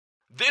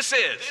This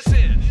is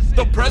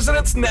The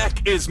President's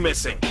Neck is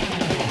Missing.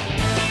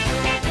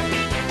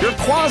 Your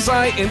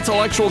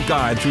quasi-intellectual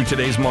guide through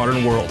today's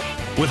modern world.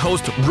 With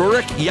host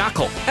Rurik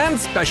Yakel and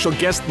special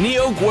guest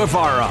Neo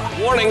Guevara.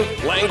 Warning,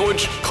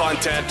 language,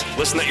 content,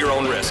 listen at your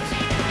own risk.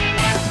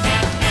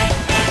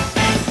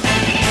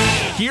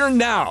 Here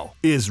now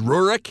is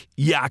Rurik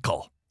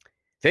Yakel.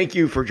 Thank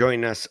you for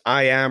joining us.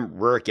 I am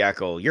Rurik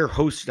Yakel, your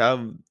host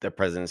of The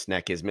President's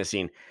Neck is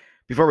Missing.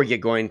 Before we get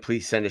going,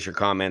 please send us your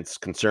comments,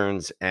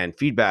 concerns, and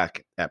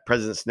feedback at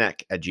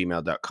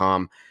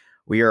presidentsneck@gmail.com.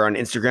 We are on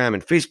Instagram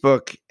and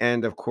Facebook,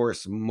 and of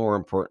course, more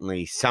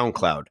importantly,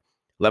 SoundCloud.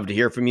 Love to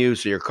hear from you,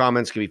 so your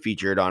comments can be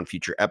featured on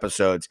future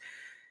episodes.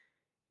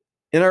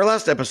 In our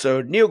last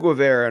episode, Neo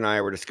Guevara and I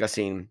were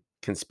discussing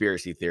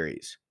conspiracy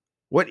theories.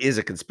 What is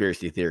a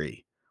conspiracy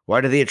theory?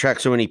 Why do they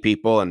attract so many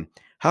people? And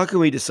how can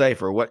we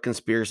decipher what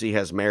conspiracy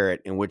has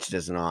merit and which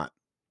does not?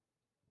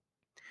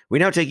 We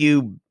now take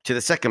you to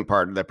the second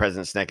part of The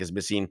President's Neck is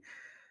Missing,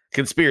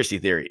 conspiracy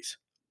theories,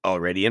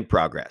 already in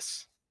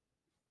progress.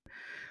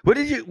 What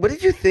did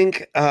you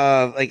think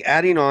of like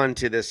adding on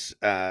to this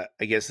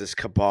this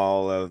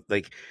cabal of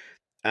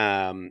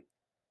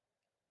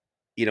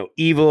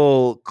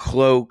evil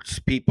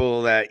cloaked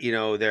people that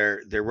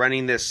they're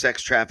running this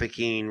sex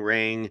trafficking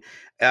ring.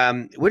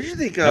 What did you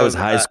think of that? Was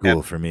high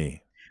school for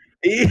me.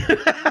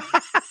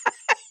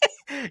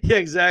 Yeah,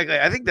 exactly.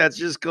 I think that's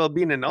just called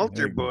being an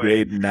altar boy.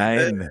 Grade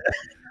 9.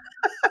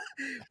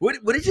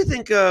 What did you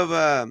think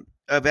of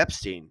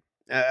Epstein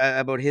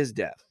about his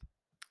death?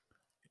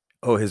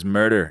 Oh, his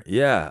murder.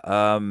 Yeah.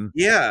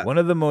 Yeah. One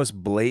of the most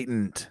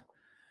blatant.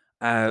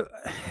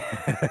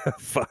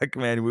 Fuck,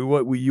 man.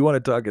 You want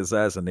to talk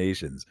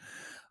assassinations?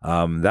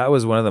 That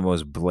was one of the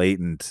most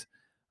blatant.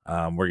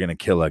 We're gonna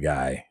kill a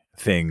guy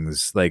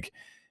things. Like,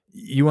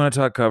 you want to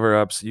talk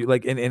cover-ups? You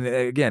like, and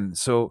again,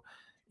 so.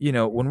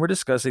 When we're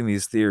discussing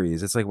these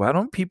theories, it's like, why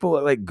don't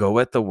people like go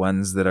at the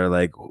ones that are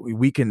like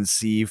we can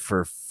see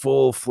for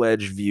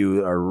full-fledged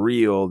view are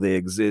real, they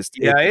exist?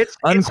 Yeah, it's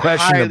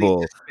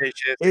unquestionable.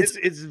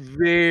 It's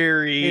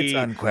very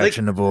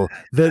unquestionable.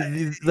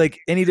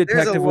 Any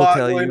detective will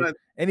tell you.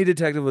 Any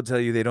detective will tell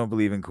you they don't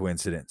believe in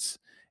coincidence.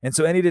 And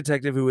so any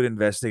detective who would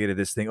investigate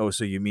this thing, oh,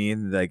 so you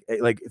mean like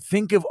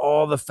think of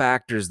all the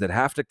factors that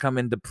have to come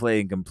into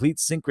play in complete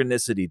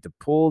synchronicity to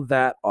pull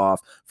that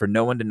off for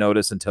no one to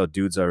notice until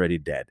dude's already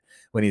dead.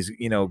 When he's,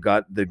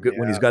 got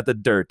when he's got the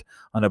dirt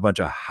on a bunch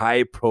of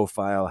high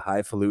profile,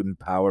 highfalutin,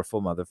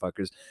 powerful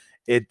motherfuckers.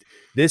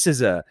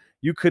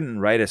 You couldn't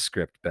write a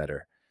script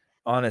better.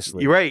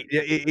 Honestly. You're right.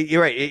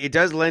 You're right. It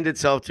does lend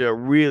itself to a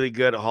really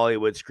good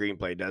Hollywood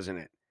screenplay, doesn't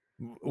it?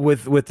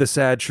 With the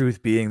sad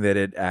truth being that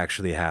it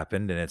actually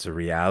happened and it's a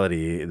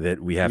reality that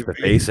we have to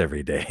face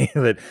every day.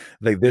 That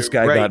like this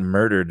guy got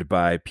murdered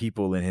by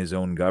people in his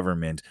own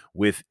government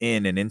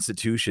within an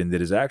institution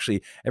that is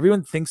actually,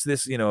 everyone thinks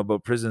this,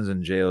 about prisons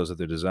and jails that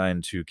they're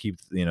designed to keep,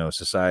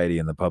 society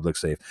and the public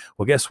safe.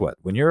 Well, guess what?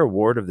 When you're a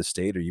ward of the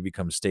state or you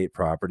become state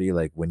property,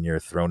 like when you're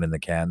thrown in the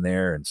can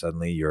there and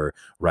suddenly your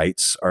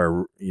rights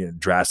are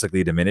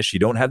drastically diminished, you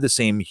don't have the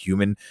same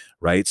human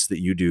rights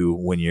that you do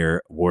when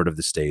you're ward of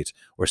the state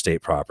or state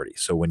property.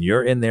 So when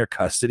you're in their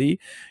custody,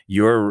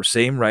 your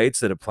same rights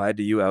that applied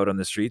to you out on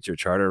the streets, your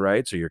charter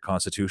rights or your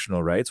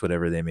constitutional rights,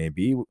 whatever they may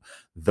be,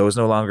 those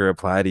no longer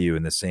apply to you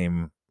in the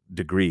same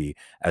degree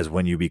as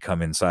when you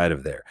become inside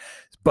of there.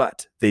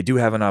 But they do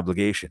have an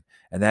obligation,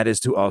 and that is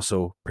to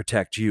also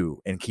protect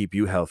you and keep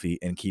you healthy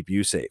and keep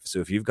you safe. So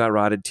if you've got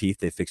rotted teeth,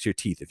 they fix your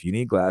teeth. If you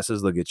need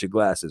glasses, they'll get you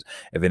glasses.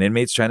 If an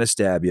inmate's trying to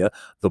stab you,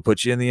 they'll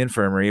put you in the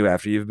infirmary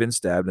after you've been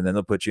stabbed, and then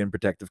they'll put you in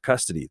protective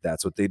custody.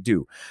 That's what they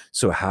do.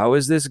 So how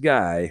is this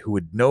guy who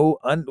would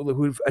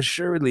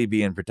assuredly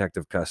be in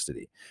protective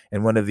custody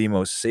in one of the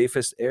most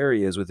safest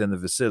areas within the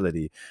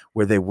facility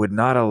where they would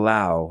not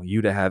allow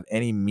you to have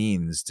any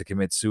means to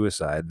commit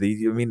suicide?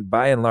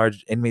 By and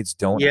large, inmates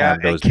don't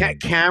have those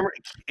means.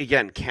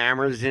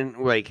 Cameras in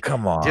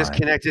come on,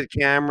 disconnected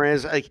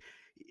cameras.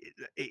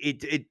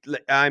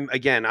 I'm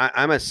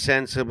a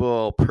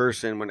sensible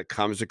person when it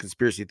comes to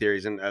conspiracy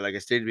theories, and like I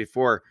stated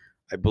before,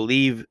 I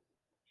believe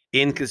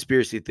in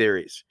conspiracy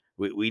theories.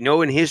 We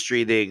know in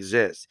history they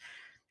exist.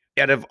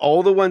 Out of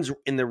all the ones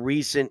in the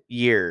recent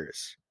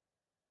years,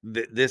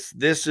 this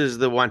is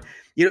the one.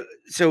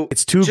 So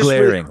it's too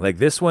glaring. Like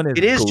this one is.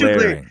 It is glaring.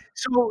 Too glaring.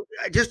 So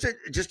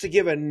just to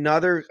give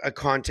another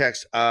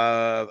context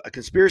of a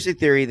conspiracy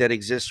theory that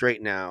exists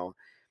right now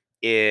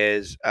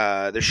is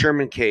the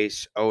Sherman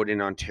case out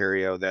in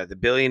Ontario. The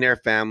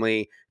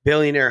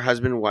billionaire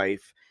husband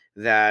wife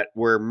that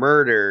were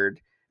murdered,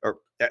 or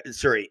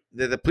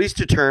the police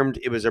determined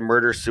it was a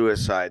murder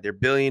suicide. They're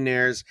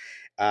billionaires.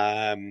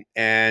 And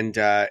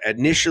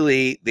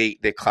initially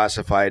they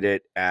classified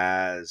it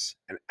as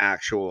an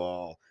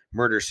actual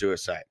murder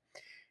suicide,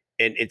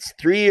 and it's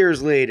 3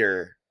 years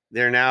later.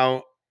 They're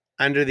now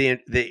under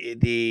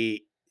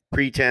the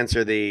pretense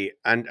or the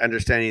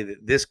understanding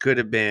that this could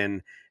have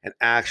been an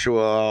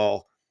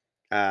actual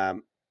a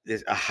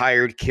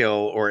hired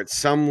kill, or at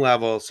some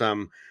level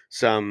some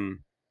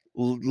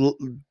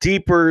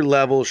deeper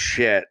level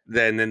shit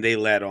than they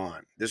let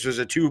on. This was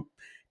a too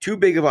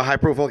big of a high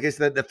profile case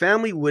that the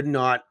family would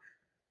not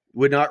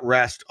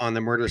rest on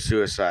the murder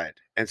suicide,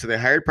 and so they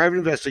hired private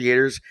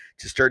investigators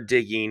to start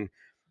digging.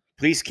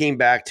 Police came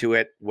back to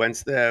it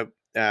once the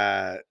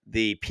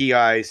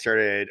PI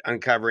started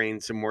uncovering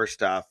some more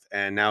stuff,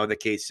 and now the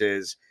case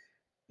is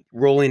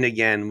rolling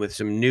again with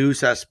some new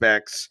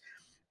suspects.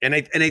 And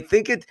I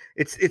think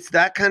it's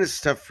that kind of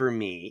stuff for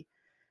me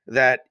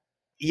that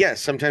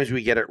yes, sometimes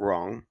we get it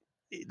wrong.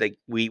 Like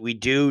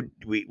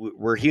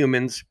we're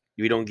humans,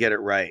 we don't get it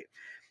right.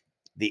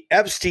 The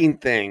Epstein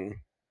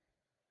thing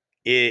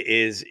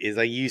is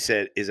like you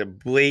said, is a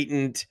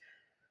blatant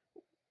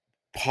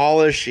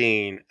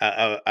polishing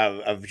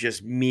of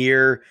just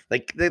mere,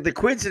 like the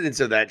coincidence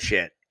of that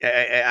shit.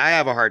 I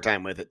have a hard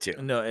time with it too.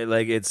 No,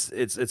 like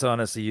it's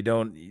honestly, you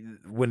don't,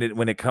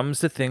 when it comes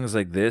to things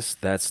like this,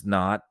 that's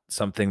not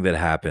something that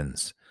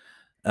happens.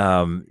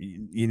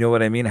 You know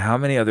what I mean? How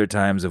many other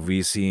times have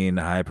we seen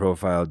high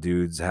profile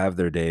dudes have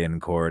their day in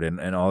court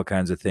and all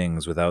kinds of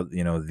things without,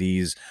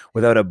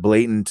 without a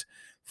blatant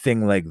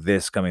thing like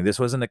this coming? This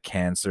wasn't a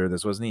cancer.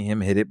 This wasn't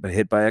him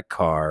hit by a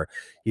car.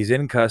 He's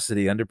in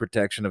custody under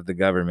protection of the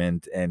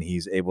government, and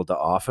he's able to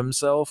off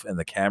himself, and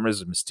the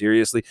cameras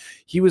mysteriously,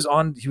 he was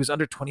under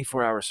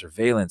 24-hour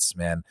surveillance,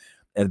 man.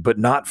 But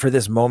not for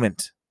this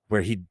moment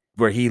where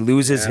he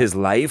loses his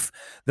life,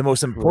 the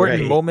most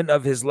important moment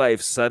of his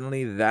life.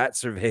 Suddenly that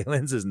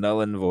surveillance is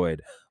null and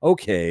void.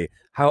 Okay,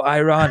 how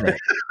ironic.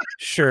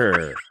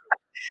 Sure.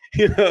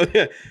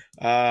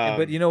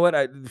 But you know what,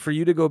 for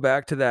you to go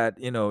back to that,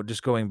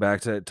 just going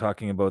back to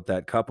talking about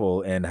that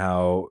couple and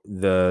how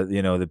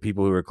the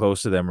people who were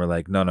close to them were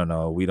like,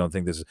 no, we don't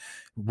think this is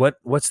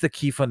what's the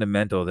key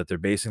fundamental that they're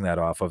basing that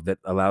off of that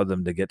allowed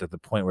them to get to the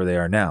point where they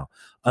are now,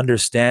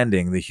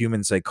 understanding the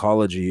human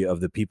psychology of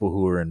the people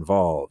who were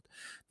involved.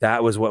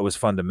 That was what was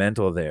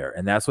fundamental there.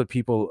 And that's what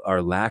people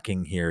are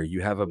lacking here.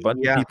 You have a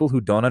bunch of people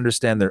who don't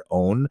understand their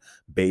own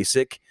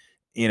basic,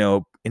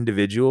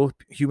 individual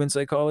human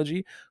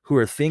psychology, who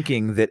are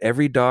thinking that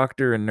every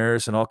doctor and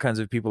nurse and all kinds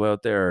of people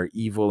out there are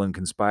evil and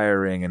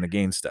conspiring and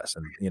against us.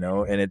 And,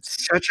 and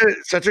it's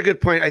such a good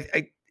point.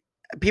 I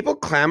people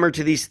clamor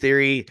to these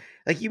theory.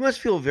 Like, you must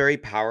feel very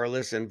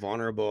powerless and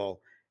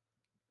vulnerable.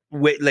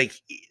 Like,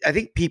 I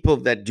think people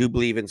that do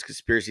believe in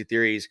conspiracy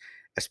theories,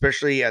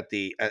 especially at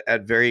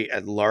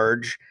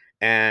large,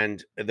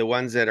 and the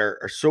ones that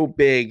are so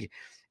big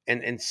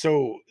and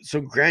so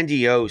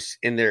grandiose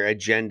in their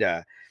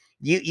agenda,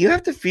 you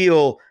have to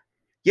feel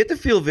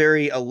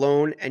very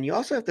alone, and you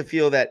also have to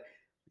feel that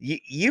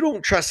you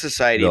don't trust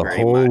society the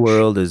very whole much.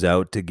 world is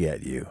out to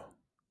get you.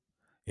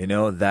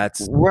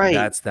 That's Right.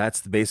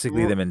 That's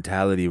basically the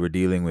mentality we're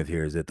dealing with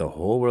here, is that the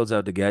whole world's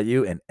out to get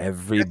you and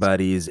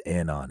everybody's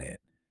in on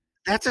it.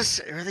 That's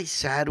a really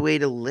sad way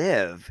to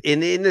live, in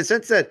the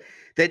sense that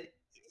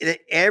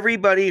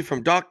everybody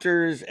from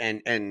doctors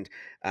and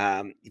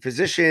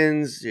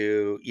physicians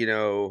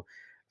to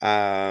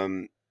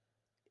um,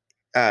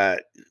 uh,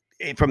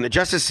 from the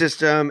justice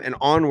system and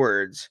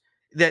onwards,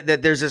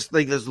 that there's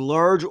this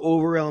large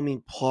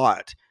overwhelming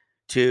plot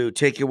to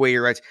take away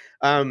your rights.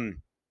 I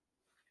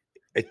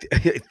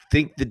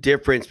think the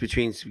difference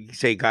between,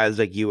 say, guys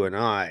like you and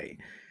I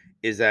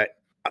is that,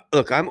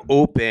 look, I'm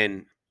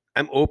open.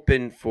 I'm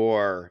open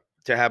to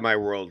have my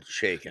world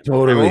shaken. I'm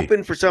Totally.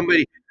 open for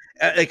somebody,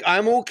 like,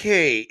 I'm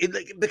okay,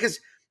 because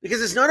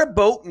it's not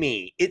about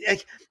me.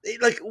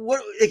 Like,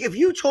 what, like, if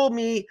you told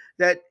me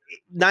that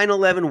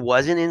 9/11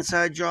 was an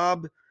inside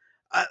job,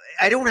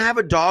 I don't have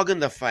a dog in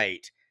the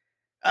fight.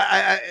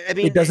 I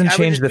mean, It doesn't I would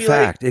change just the be like,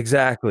 fact.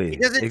 Exactly.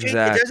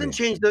 Exactly.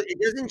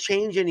 it doesn't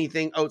change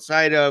anything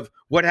outside of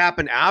what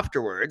happened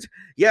afterwards.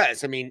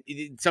 Yes, I mean,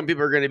 some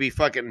people are going to be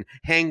fucking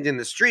hanged in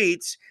the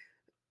streets.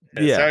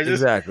 Yeah, So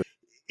exactly.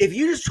 if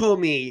you just told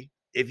me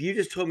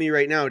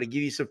right now to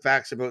give you some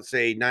facts about,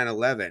 say,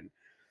 9/11,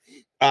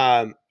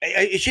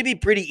 it should be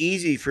pretty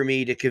easy for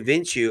me to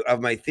convince you of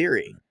my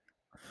theory.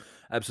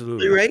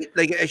 Absolutely. Right?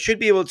 Like, I should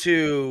be able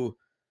to.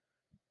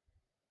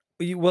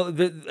 Well,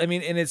 I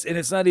mean, and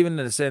it's not even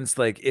in a sense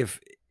like, if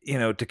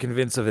to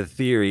convince of a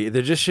theory,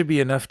 there just should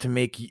be enough to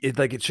make it,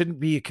 like, it shouldn't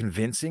be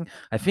convincing.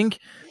 I think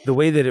the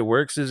way that it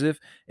works is if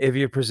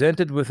you're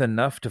presented with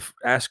enough to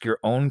ask your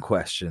own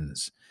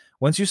questions.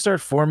 Once you start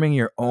forming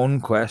your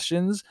own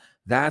questions,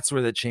 that's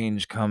where the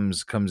change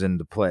comes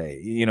into play.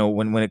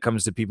 When it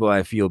comes to people,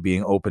 I feel,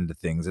 being open to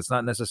things, it's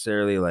not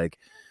necessarily like,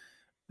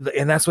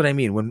 and that's what I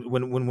mean when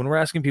we're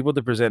asking people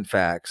to present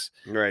facts.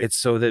 Right. It's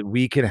so that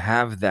we can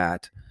have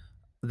that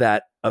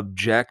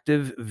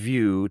objective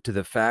view to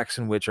the facts,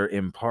 in which are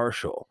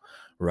impartial,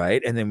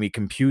 right? And then we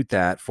compute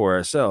that for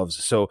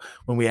ourselves. So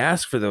when we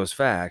ask for those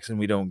facts and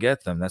we don't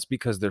get them, that's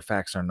because their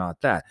facts are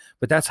not that.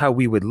 But that's how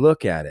we would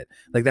look at it.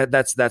 Like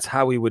that's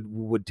how we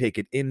would take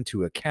it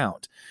into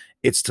account.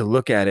 It's to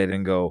look at it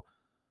and go,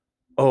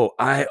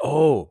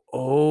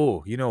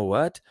 oh, you know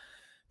what?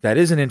 That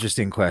is an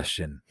interesting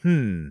question.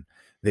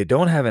 They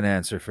don't have an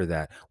answer for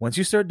that. Once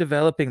you start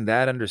developing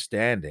that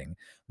understanding,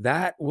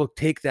 that will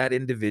take that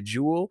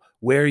individual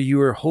where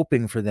you are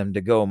hoping for them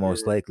to go,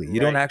 most likely. You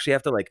don't Right. actually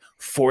have to like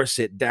force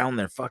it down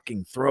their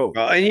fucking throat.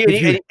 Well, If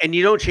you and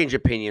you don't change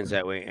opinions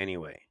that way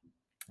anyway.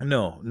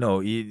 no,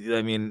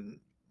 I mean,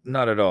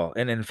 not at all.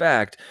 And in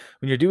fact,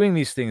 when you're doing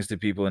these things to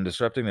people and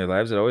disrupting their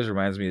lives, it always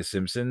reminds me of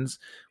Simpsons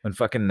when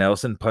fucking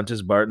Nelson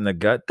punches Bart in the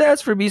gut.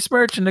 That's for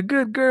besmirching a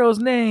good girl's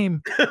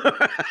name.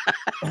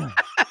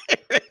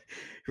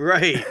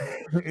 Right.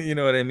 You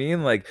know what I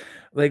mean? Like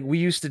we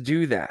used to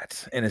do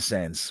that in a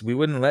sense. We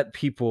wouldn't let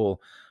people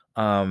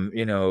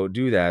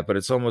do that, but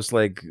it's almost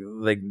like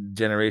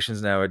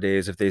generations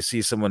nowadays, if they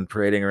see someone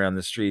parading around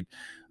the street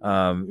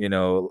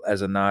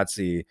as a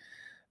Nazi,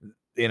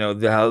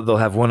 they'll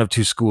have one of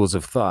two schools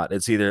of thought.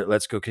 It's either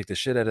let's go kick the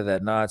shit out of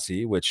that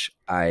Nazi, which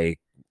I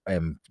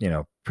am,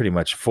 pretty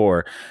much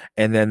for,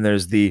 and then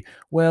there's the,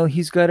 well,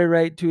 he's got a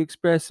right to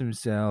express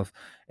himself.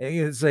 And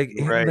it's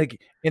Right.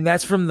 and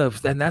that's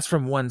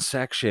from one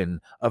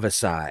section of a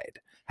side.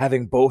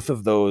 Having both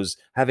of those,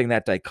 having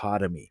that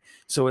dichotomy.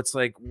 So it's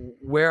like,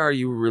 where are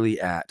you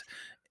really at?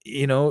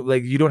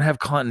 Like you don't have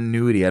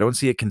continuity. I don't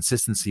see a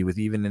consistency with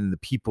even in the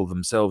people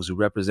themselves who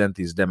represent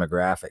these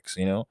demographics,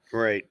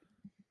 Right.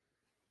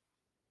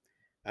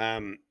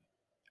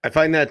 I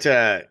find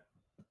that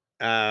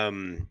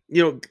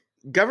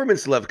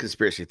governments love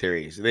conspiracy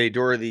theories. They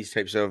adore these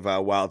types of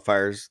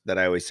wildfires that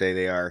I always say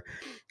they are.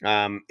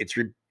 It's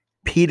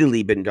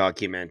repeatedly been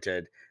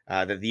documented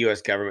that the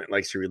U.S. government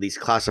likes to release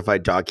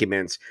classified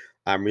documents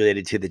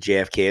related to the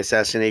JFK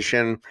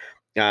assassination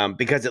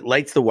because it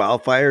lights the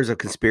wildfires of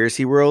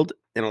conspiracy world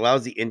and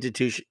allows the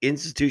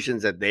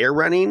institutions that they are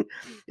running,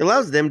 it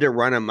allows them to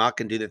run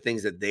amok and do the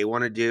things that they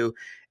want to do.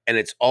 And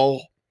it's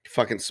all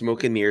fucking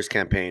smoke and mirrors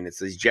campaign. It's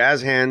these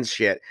jazz hands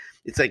shit.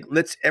 It's like,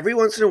 let's every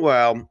once in a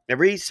while,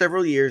 every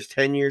several years,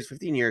 10 years,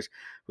 15 years,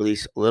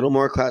 release a little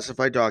more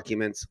classified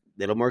documents,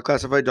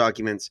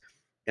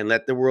 and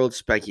let the world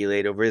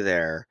speculate over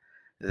there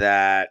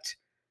that,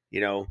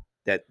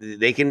 that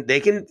they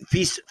can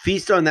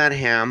feast on that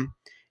ham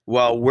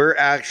while we're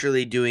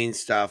actually doing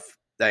stuff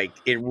like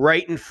it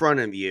right in front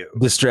of you.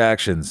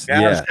 Distractions.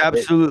 Yeah.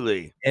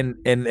 Absolutely. And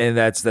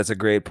that's a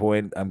great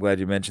point. I'm glad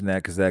you mentioned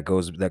that, because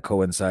that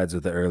coincides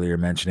with the earlier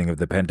mentioning of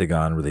the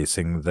Pentagon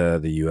releasing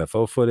the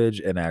UFO footage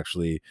and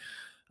actually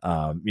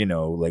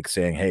like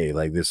saying, hey,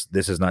 like this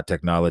is not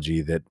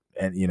technology that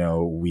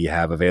we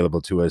have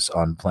available to us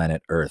on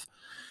planet Earth.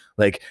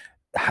 Like,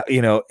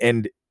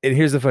 and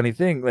here's the funny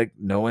thing, like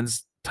no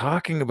one's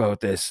talking about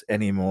this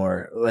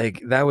anymore.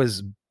 Like that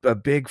was a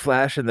big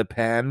flash in the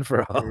pan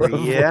for all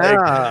of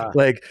Yeah.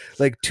 like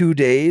 2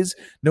 days.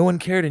 No one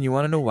cared. And you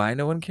want to know why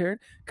no one cared?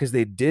 Because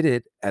they did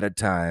it at a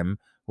time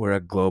where a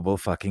global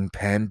fucking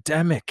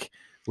pandemic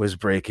was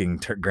breaking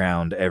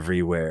ground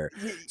everywhere.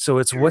 So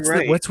it's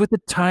Right. what's with the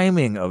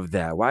timing of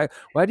that? Why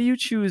do you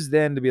choose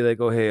then to be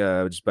like, oh hey,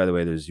 just by the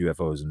way, there's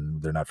UFOs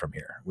and they're not from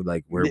here.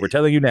 We're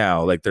telling you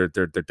now, like they're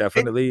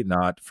definitely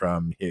not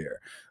from here.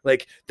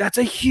 Like that's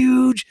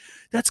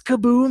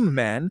kaboom,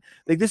 man.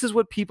 Like this is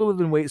what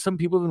some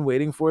people have been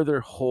waiting for their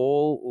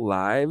whole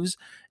lives.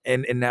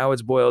 And now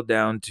it's boiled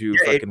down to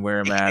fucking wear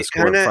a mask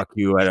or fuck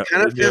you. I It don't,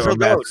 kind of or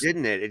fizzled out, masks.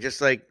 didn't it? It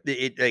just like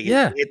it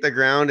Yeah. hit the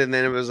ground, and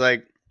then it was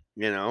like,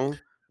 you know,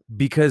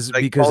 because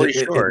like because Pauly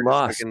it Shore, just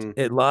lost fucking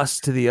it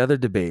lost to the other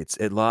debates.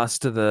 It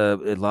lost to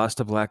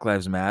Black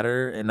Lives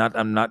Matter. And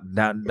I'm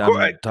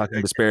talking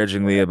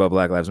disparagingly about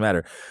Black Lives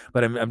Matter,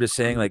 but I'm just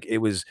saying, like, it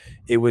was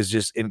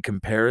just in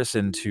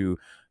comparison to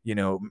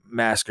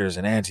maskers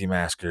and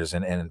anti-maskers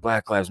and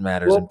Black Lives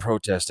Matters and well,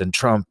 protest and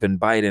Trump and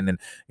Biden and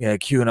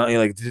QAnon,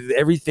 like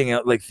everything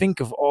else. Like, think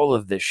of all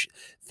of this.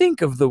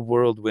 Think of the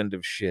whirlwind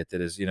of shit that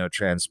has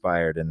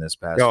transpired in this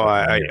past no,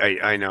 fucking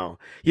year. I know.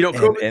 and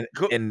COVID, and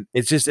and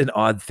it's just an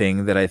odd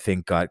thing that I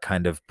think got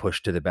kind of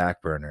pushed to the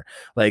back burner.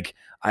 Like,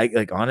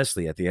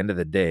 honestly, at the end of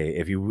the day,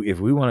 if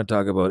we want to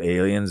talk about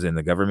aliens and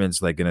the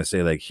government's like gonna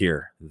say, like,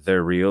 here,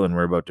 they're real and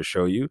we're about to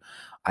show you,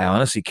 I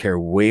honestly care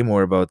way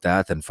more about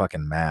that than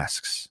fucking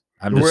masks.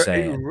 I'm just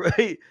saying.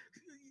 right.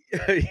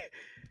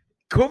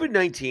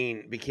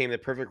 COVID-19 became the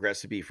perfect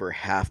recipe for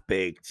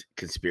half-baked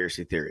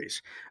conspiracy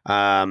theories.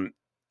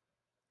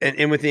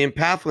 And with the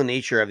impactful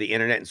nature of the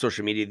internet and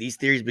social media, these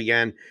theories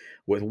began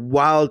with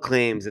wild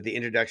claims that the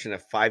introduction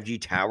of 5G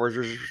towers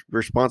was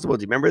responsible.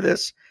 Do you remember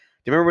this?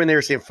 Do you remember when they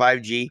were saying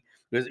 5G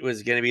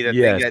was going to be the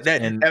thing Yes.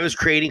 that was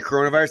creating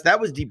coronavirus? That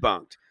was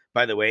debunked,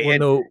 by the way. Well,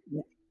 And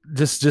no,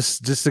 just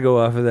to go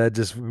off of that,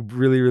 just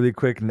really, really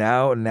quick.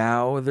 Now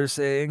they're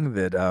saying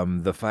that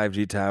the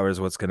 5G tower is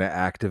what's going to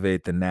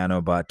activate the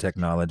nanobot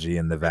technology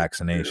in the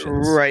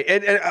vaccinations. right,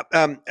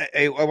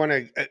 I want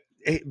to.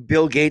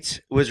 Bill Gates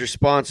was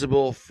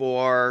responsible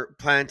for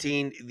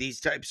planting these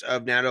types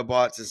of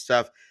nanobots and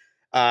stuff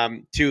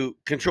to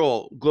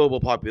control global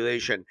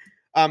population.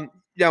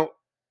 Now,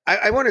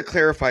 I want to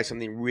clarify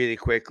something really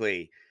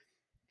quickly.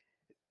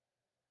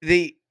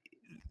 The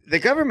the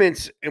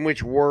governments in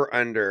which we're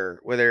under,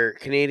 whether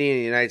Canadian or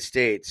the United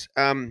States,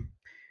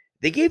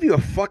 they gave you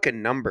a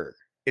fucking number.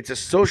 It's a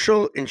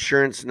social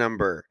insurance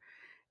number.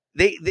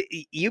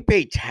 You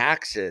pay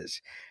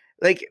taxes.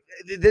 Like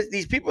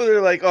these people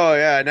are like, oh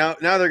yeah,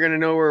 now they're gonna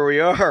know where we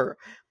are,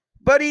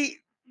 buddy.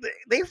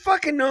 They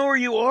fucking know where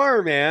you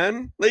are,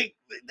 man. Like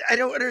I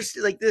don't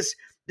understand. Like this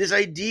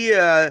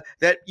idea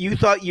that you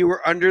thought you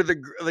were under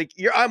the like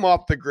I'm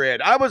off the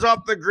grid. I was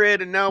off the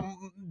grid, and now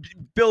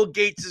Bill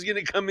Gates is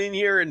gonna come in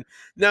here, and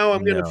now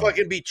I'm gonna No.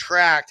 fucking be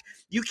tracked.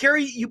 You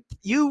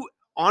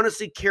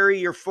honestly carry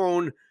your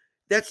phone.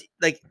 That's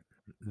like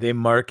They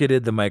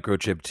marketed the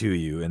microchip to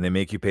you, and they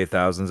make you pay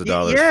thousands of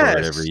dollars for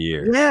it every yes,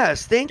 year.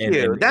 yes. Thank And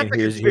you. and That's and a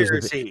here's the thing.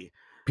 conspiracy.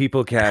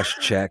 People cash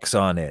checks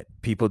on it.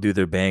 People do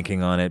their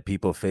banking on it.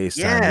 People FaceTime.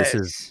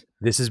 Yes.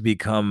 This has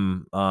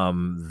become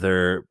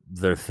their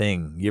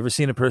thing. You ever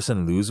seen a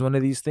person lose one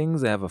of these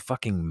things? They have a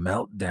fucking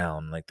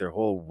meltdown, like their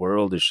whole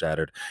world is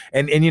shattered.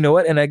 And you know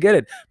what? And I get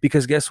it,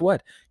 because guess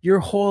what?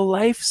 Your whole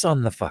life's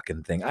on the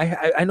fucking thing.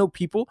 I know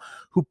people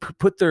who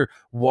put their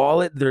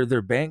wallet,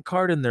 their bank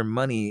card, and their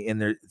money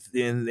in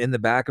in the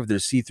back of their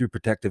see-through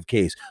protective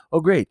case. Oh,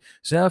 great!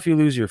 So now if you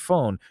lose your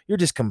phone, you're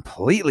just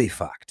completely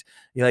fucked.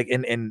 You're like,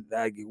 and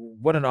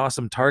what an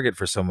awesome target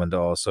for someone to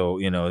also,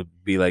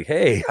 be like,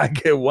 hey, I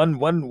get one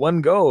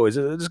go. I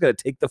just gotta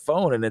take the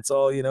phone and it's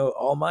all,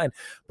 all mine.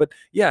 But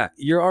yeah,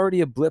 you're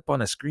already a blip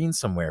on a screen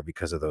somewhere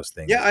because of those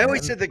Yeah, things, I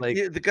always man. said Like,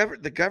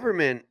 the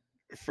government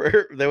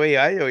for the way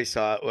I always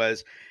saw it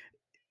was,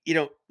 you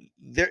know,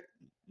 they're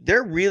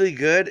they're really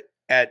good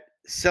at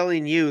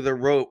selling you the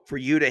rope for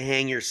you to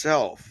hang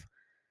yourself,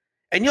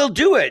 and you'll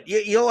do it.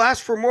 You'll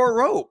ask for more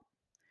rope.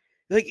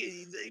 Like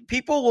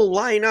people will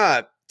line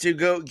up to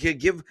go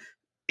give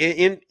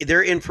in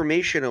their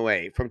information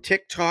away from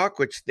TikTok,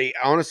 which they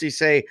honestly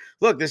say,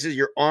 look, this is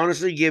you're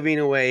honestly giving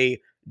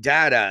away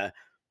data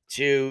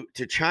to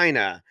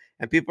China,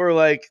 and people are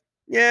like,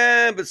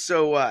 yeah, but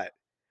so what?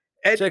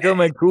 check out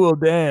my cool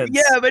dance.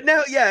 Yeah, but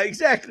now, yeah,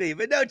 exactly.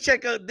 But now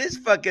check out this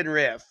fucking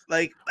riff.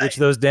 Like, Which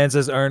those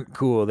dances aren't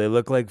cool. They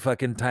look like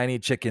fucking tiny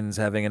chickens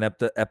having an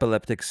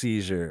epileptic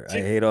seizure. I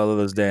to, hate all of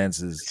those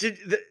dances.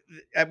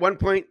 at one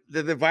point,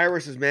 the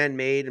virus is man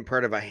made and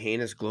part of a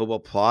heinous global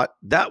plot.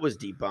 That was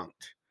debunked.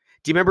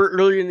 Do you remember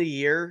earlier in the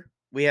year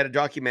we had a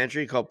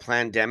documentary called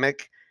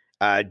Plandemic?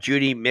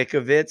 Judy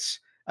Mikovits,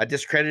 a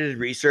discredited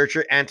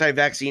researcher,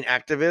 anti-vaccine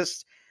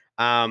activist.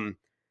 Um,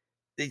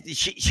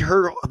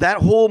 her that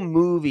whole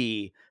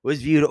movie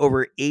was viewed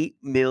over 8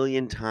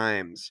 million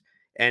times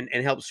and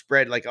helped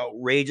spread like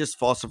outrageous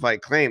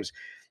falsified claims.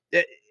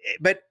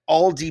 But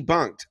all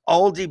debunked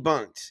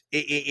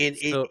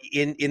So,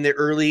 in the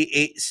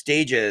early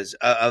stages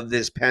of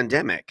this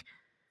pandemic.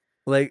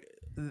 like,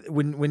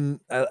 when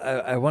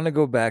I want to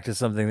go back to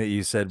something that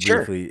you said Sure,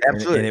 briefly, and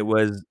absolutely.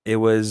 it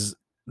was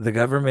the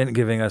government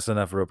giving us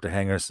enough rope to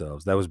hang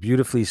ourselves. That was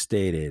beautifully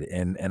stated,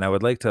 and I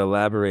would like to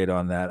elaborate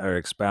on that or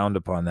expound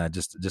upon that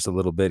just a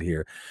little bit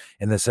here,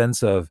 in the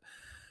sense of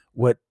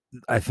what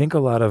I think a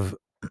lot of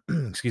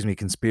excuse me,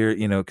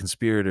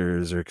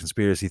 conspirators or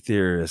conspiracy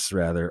theorists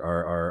rather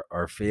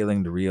are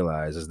failing to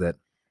realize is that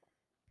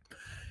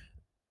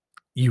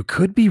you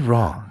could be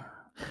wrong.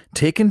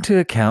 Take into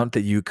account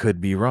that you could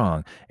be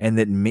wrong, and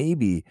that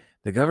maybe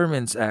the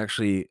government's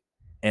actually,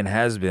 and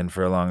has been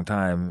for a long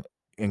time,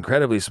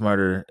 incredibly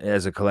smarter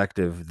as a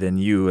collective than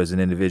you as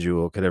an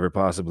individual could ever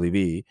possibly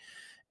be,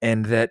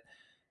 and that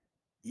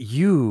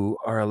you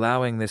are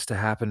allowing this to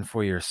happen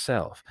for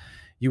yourself.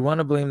 You want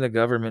to blame the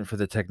government for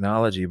the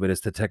technology, but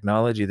it's the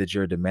technology that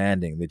you're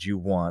demanding, that you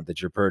want,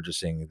 that you're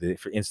purchasing,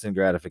 for instant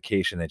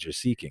gratification that you're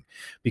seeking,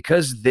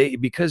 because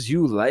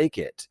you like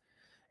it,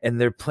 and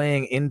they're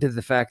playing into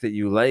the fact that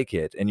you like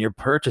it and you're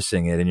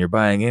purchasing it and you're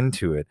buying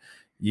into it.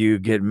 You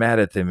get mad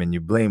at them and you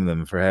blame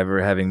them for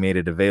ever having made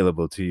it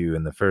available to you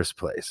in the first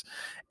place.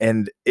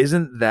 And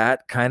isn't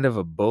that kind of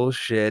a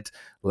bullshit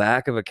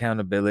lack of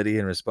accountability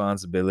and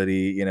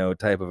responsibility,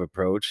 type of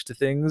approach to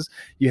things?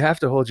 You have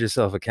to hold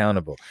yourself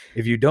accountable.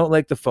 If you don't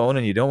like the phone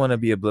and you don't want to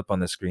be a blip on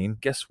the screen,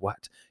 guess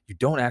what? You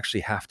don't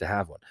actually have to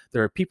have one.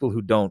 There are people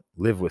who don't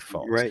live with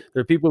phones. Right.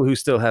 There are people who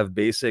still have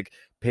basic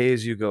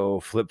pay-as-you-go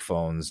flip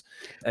phones.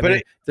 I But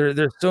mean,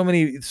 there's so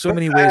many ways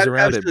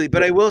around it. absolutely.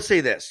 But I will say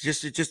this,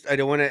 just I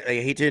don't want to.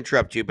 I hate to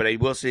interrupt you, but I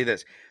will say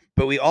this.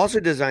 But we also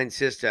design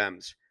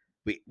systems.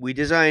 We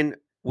design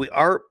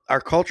our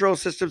cultural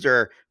systems,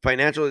 our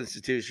financial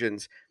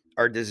institutions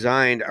are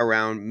designed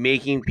around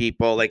making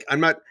people like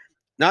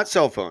not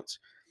cell phones,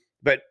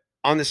 but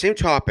on the same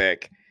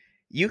topic.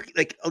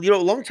 A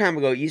long time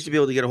ago, you used to be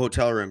able to get a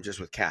hotel room just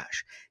with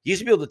cash. You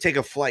used to be able to take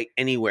a flight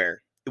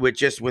anywhere with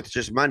just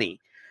money.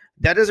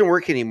 That doesn't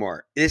work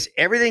anymore. This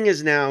everything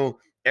is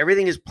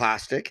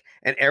plastic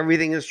and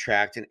everything is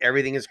tracked and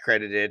everything is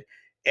credited.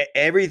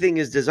 Everything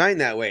is designed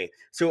that way.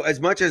 So as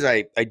much as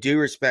I do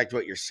respect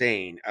what you're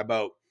saying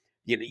about,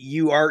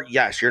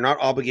 yes, you're not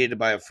obligated to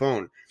buy a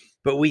phone,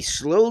 but we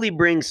slowly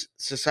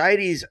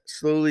societies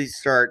slowly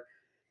start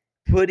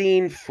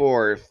putting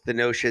forth the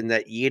notion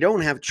that you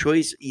don't have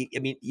choice. I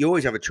mean, you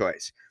always have a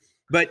choice,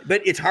 but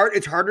it's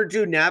harder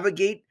to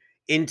navigate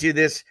into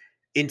this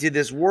into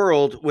this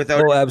world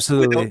without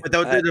absolutely.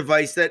 without the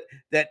device that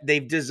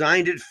they've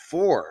designed it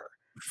for.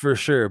 For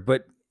sure,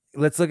 but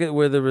let's look at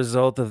where the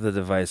result of the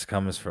device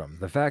comes from.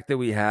 The fact that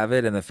we have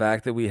it and the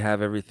fact that we have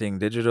everything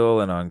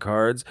digital and on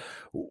cards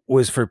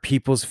was for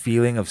people's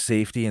feeling of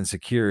safety and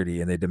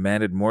security, and they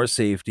demanded more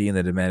safety and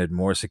they demanded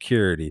more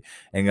security.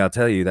 And I'll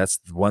tell you, that's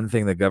one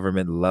thing the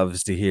government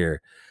loves to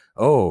hear.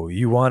 Oh,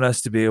 you want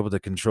us to be able to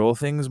control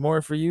things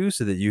more for you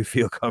so that you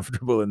feel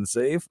comfortable and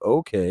safe?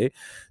 Okay.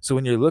 So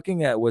when you're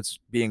looking at what's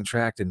being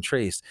tracked and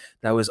traced,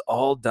 that was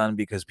all done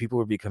because people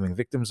were becoming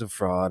victims of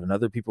fraud and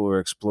other people were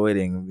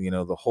exploiting,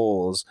 the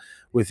holes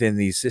within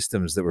these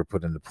systems that were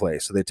put into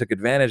place. So they took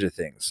advantage of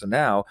things. So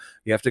now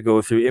you have to go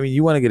through,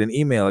 you want to get an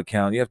email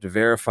account, you have to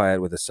verify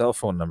it with a cell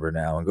phone number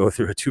now and go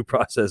through a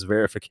two-process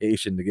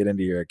verification to get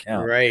into your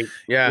account. Right.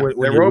 Yeah. When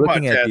The you're robot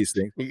looking at these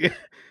test. things,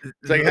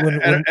 It's like when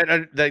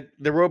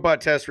the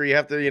robot test where you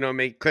have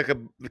to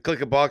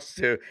click a box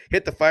to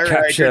hit the fire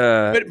hydrant,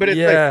 captcha, but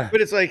yeah,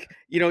 it's like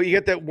you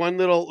get that one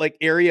little like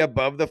area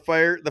above the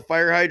fire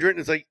hydrant.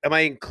 It's like, am I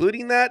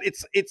including that?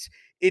 It's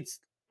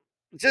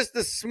just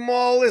the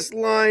smallest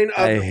line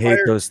of I the hate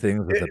fire. those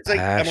things with a It's like,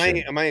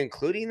 passion. am I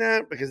including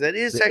that because that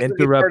is They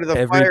technically part interrupt of the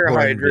every fire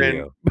porn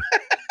hydrant.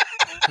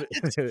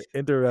 video.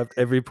 Interrupt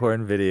every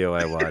porn video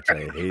I watch. I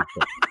hate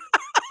them.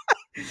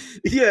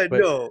 Yeah, But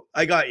no,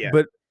 I got you.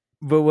 But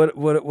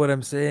what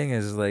I'm saying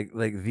is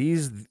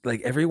these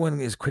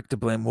everyone is quick to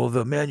blame. Well,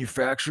 the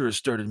manufacturers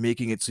started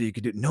making it so you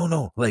could do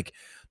no.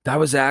 That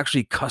was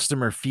actually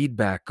customer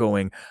feedback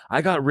going,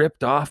 I got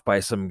ripped off by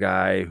some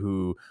guy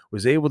who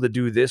was able to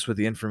do this with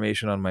the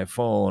information on my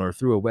phone or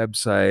through a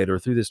website or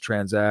through this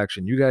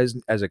transaction. You guys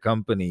as a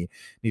company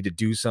need to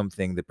do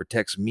something that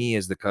protects me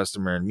as the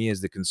customer and me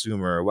as the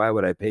consumer, or why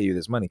would I pay you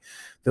this money?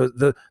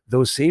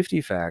 Those safety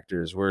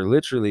factors were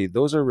literally,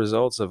 those are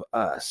results of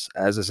us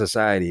as a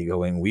society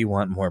going, we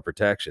want more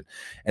protection.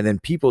 And then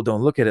people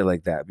don't look at it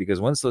like that,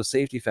 because once those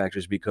safety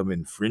factors become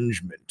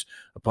infringement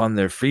upon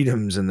their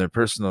freedoms and their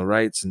personal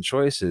rights and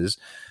choices,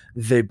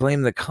 they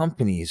blame the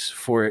companies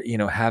for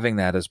having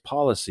that as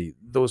policy.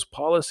 Those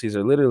policies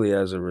are literally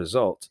as a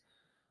result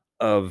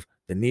of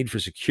the need for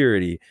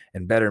security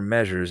and better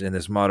measures in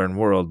this modern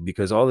world,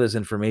 because all this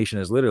information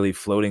is literally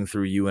floating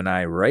through you and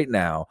I right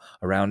now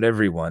around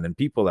everyone, and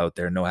people out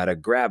there know how to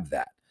grab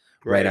that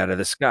right Right. out of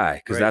the sky,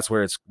 because Right.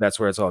 that's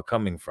where it's all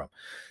coming from.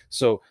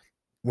 So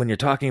when you're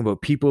talking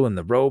about people and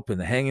the rope and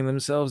the hanging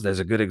themselves, there's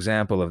a good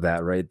example of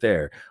that right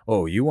there.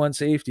 Oh, you want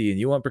safety and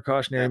you want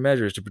precautionary Yeah.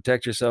 measures to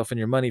protect yourself and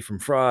your money from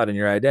fraud and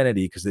your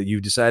identity, because you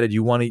decided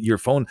you wanted your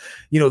phone.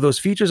 Those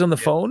features on the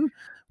phone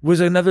was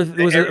a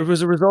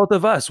result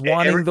of us Every,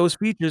 wanting those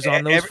features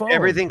on those phones.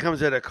 everything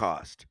comes at a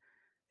cost.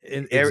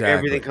 Everything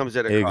Exactly. comes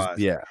at a cost.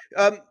 Yeah.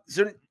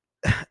 So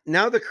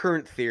now the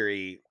current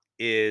theory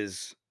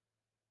is,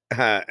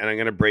 and I'm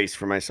going to brace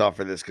for myself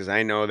for this because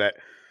I know that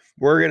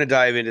we're going to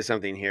dive into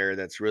something here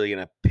that's really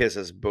going to piss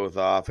us both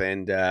off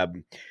and,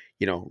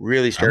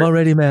 really I'm start.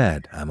 already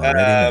mad. I'm already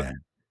mad.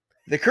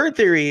 The current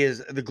theory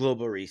is the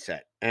global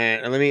reset.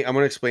 And I'm going to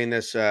explain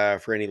this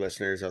for any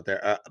listeners out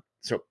there.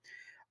 So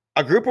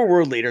a group of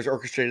world leaders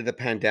orchestrated the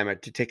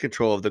pandemic to take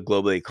control of the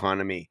global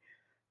economy.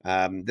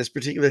 This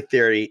particular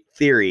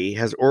theory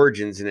has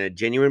origins in a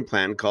genuine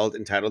plan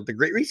entitled the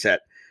Great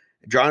Reset,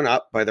 drawn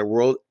up by the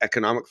World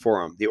Economic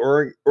Forum,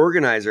 the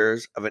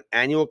organizers of an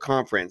annual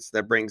conference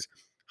that brings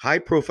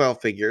high-profile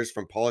figures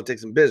from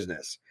politics and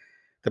business.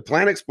 The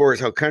plan explores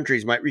how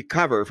countries might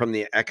recover from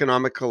the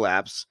economic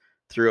collapse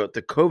throughout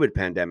the COVID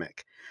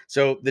pandemic.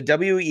 So the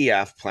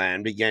WEF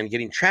plan began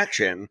getting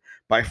traction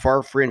by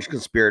far-fringe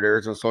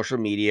conspirators on social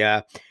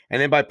media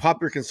and then by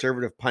popular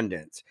conservative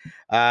pundits.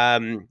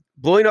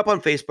 Blowing up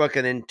on Facebook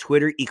and then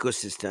Twitter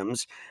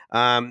ecosystems,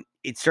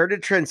 it started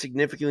to trend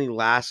significantly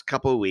last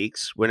couple of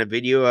weeks when a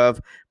video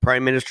of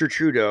Prime Minister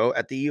Trudeau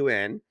at the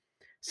UN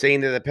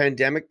saying that the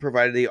pandemic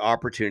provided the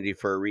opportunity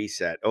for a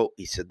reset. Oh,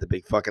 he said the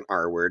big fucking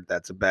R word.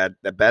 That's a bad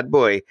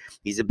boy.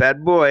 He's a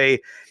bad boy.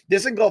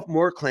 This engulfed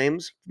more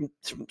claims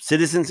from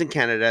citizens in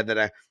Canada that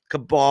a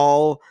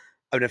cabal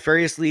of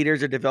nefarious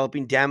leaders are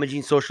developing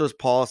damaging socialist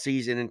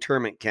policies in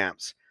internment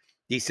camps.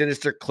 These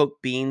sinister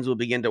cloaked beings will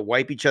begin to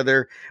wipe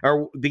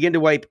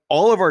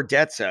all of our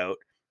debts out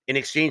in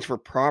exchange for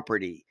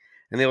property.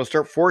 And they will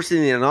start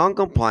forcing the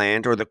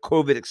non-compliant or the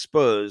COVID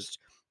exposed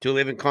to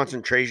live in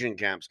concentration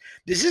camps.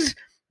 This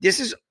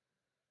is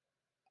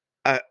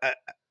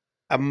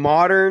a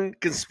modern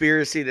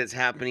conspiracy that's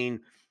happening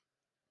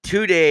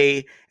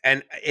today,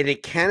 and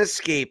it can't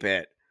escape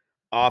it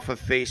off of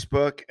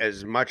Facebook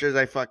as much as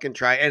I fucking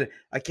try, and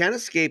I can't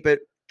escape it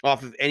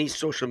off of any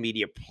social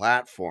media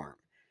platform.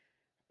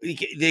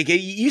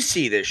 You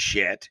see this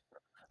shit.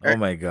 Oh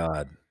my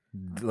God.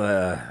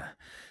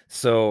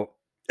 So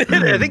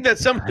I think that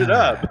sums it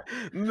up.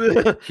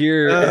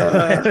 here,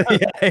 yeah,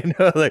 I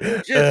know,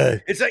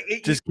 It's like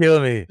just kill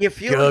me. you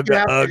feel like you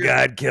have Oh to,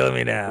 God, kill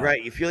me now.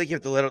 right? You feel like you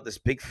have to let out this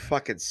big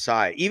fucking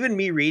sigh. Even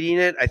me reading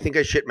it, I think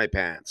I shit my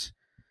pants.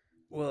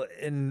 Well,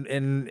 and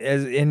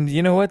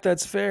you know what?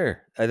 That's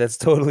fair. That's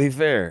totally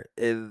fair.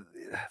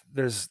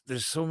 There's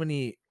so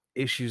many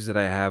issues that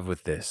I have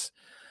with this.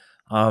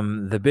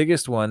 The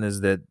biggest one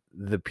is that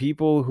the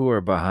people who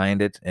are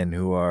behind it and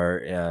who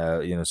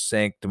are,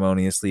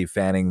 sanctimoniously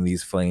fanning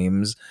these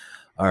flames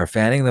are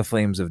fanning the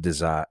flames of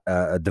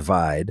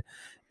divide,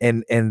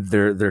 and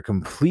they're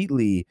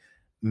completely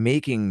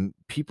making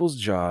people's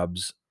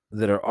jobs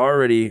that are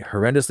already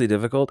horrendously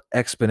difficult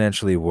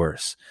exponentially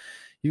worse.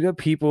 You got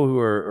people who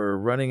are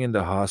running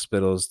into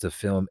hospitals to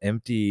film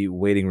empty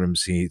waiting room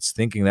seats,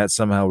 thinking that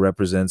somehow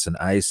represents an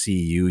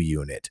ICU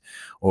unit,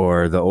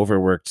 or the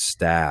overworked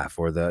staff,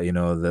 or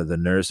the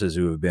nurses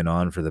who have been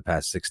on for the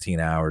past 16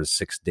 hours,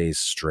 6 days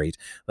straight.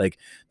 Like,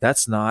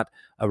 that's not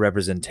a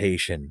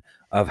representation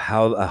of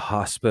how a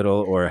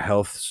hospital or a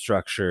health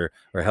structure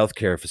or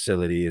healthcare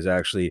facility is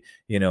actually,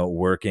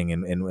 working,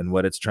 and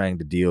what it's trying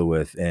to deal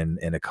with and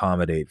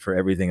accommodate for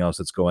everything else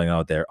that's going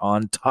out there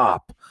on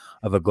top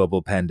of a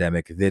global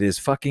pandemic that is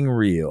fucking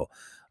real.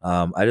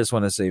 I just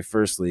want to say,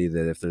 firstly,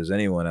 that if there's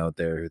anyone out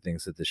there who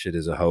thinks that the shit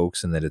is a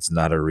hoax and that it's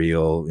not a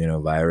real,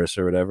 virus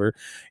or whatever,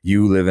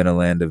 you live in a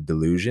land of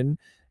delusion,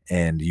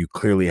 and you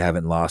clearly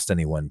haven't lost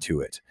anyone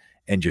to it.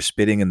 And you're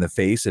spitting in the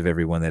face of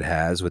everyone that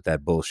has with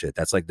that bullshit.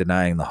 That's like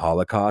denying the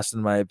Holocaust,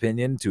 in my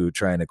opinion, to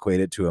try and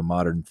equate it to a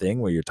modern thing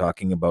where you're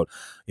talking about,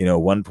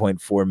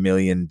 1.4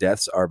 million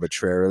deaths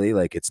arbitrarily,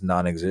 like it's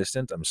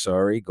non-existent. I'm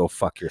sorry, go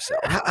fuck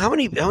yourself. How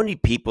many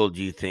people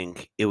do you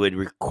think it would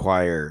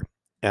require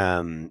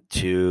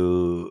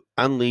to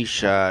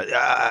unleash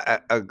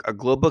a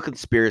global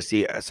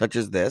conspiracy such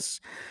as this,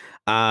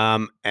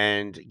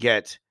 and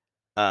get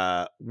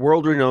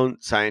world-renowned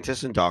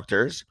scientists and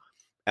doctors,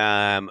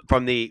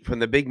 from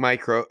the big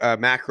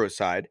macro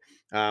side,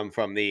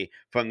 from the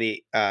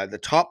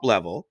top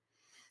level,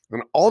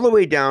 and all the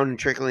way down and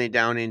trickling it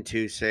down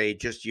into, say,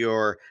 just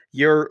your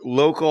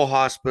local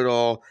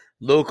hospital,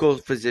 local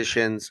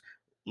physicians,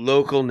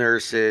 local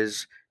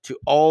nurses, to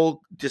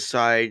all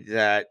decide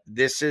that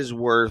this is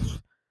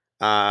worth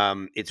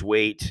its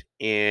weight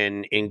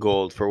in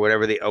gold for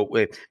whatever they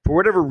outweigh, for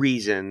whatever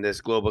reason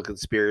this global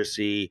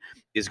conspiracy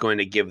is going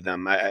to give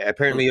them.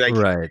 Apparently, like,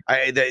 Right.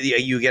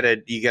 you get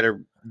a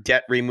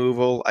debt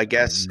removal, I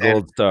guess, and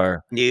Gold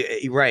star.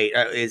 right,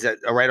 is that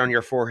right on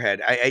your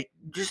forehead? I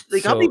just,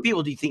 like, how many So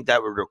people do you think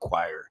that would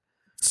require?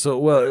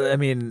 well, I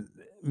mean,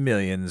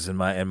 millions in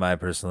my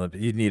personal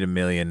opinion. You'd need a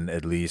million,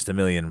 at least a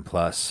million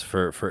plus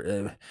for.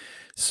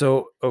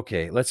 So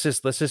okay, let's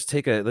just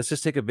take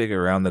a big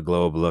around the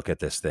globe look at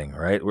this thing,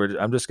 right?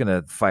 I'm just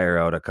gonna fire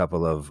out a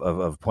couple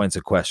of points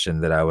of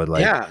question that I would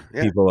like Yeah,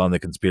 yeah. people on the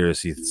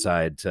conspiracy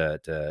side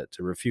to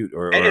refute,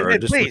 or, And, or, and, or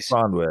and just please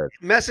respond with.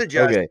 message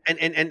us Okay.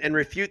 and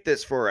refute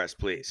this for us,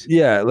 please.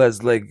 Yeah,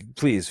 let's, like,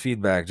 please,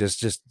 feedback.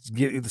 Just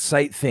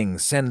cite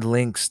things, send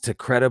links to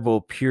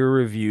credible,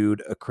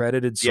 peer-reviewed,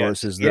 accredited Yes,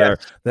 sources that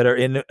yes. are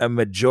in a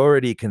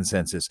majority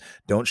consensus.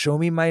 Don't show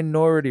me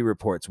minority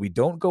reports. We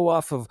don't go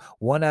off of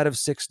 1 out of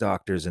 6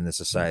 doctors in the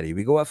society.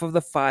 We go off of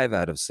the 5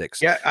 out of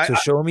 6. Yeah, So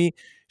show me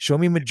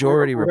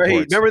majority right.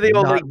 reports, Remember the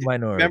old, not like,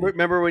 minority.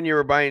 remember when you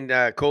were buying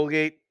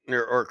Colgate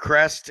or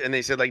Crest, and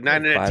they said, like, Yeah,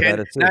 9 out of five 10, out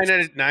of 9 six. out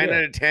of 9 Yeah.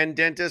 out of 10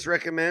 dentists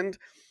recommend.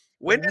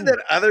 When did Mhm. that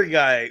other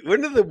guy?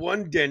 When did the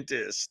one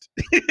dentist?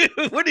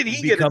 What did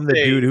he get to Become the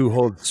say? dude who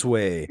holds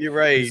sway. You're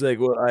right. He's like,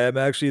 "Well, I am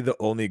actually the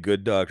only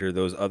good doctor.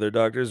 Those other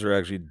doctors are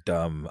actually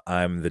dumb.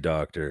 I'm the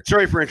doctor."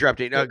 Sorry for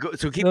interrupting. So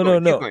So keep no, no,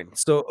 going. Keep no. going.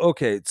 So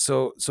okay,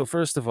 so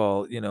first of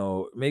all,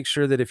 make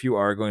sure that if you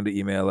are going to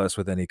email us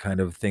with any kind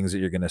of things that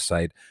you're going to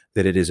cite,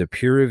 that it is a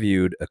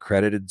peer-reviewed,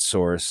 accredited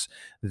source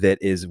that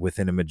is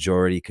within a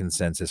majority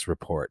consensus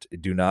report.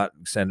 Do not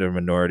send a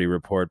minority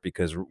report,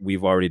 because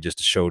we've already just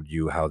showed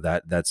you how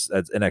that's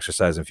an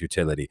exercise in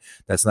futility.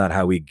 That's not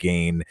how we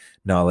gain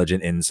knowledge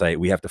and insight.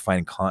 We have to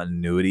find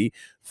continuity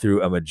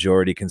through a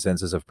majority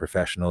consensus of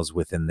professionals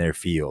within their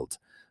field.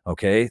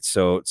 Okay,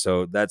 so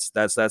that's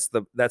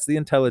the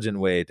intelligent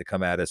way to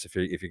come at us if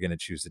you're going to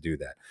choose to do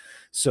that.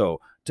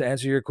 So to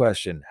answer your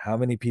question, how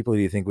many people do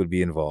you think would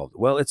be involved?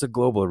 Well, it's a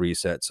global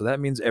reset, so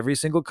that means every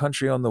single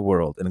country on the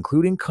world,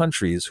 including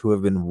countries who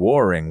have been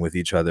warring with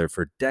each other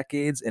for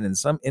decades, and in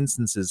some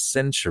instances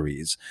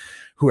centuries,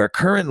 who are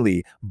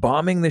currently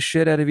bombing the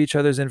shit out of each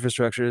other's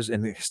infrastructures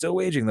and still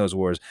waging those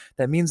wars.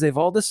 That means they've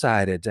all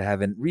decided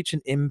to reach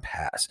an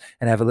impasse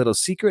and have a little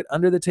secret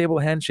under the table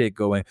handshake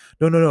going,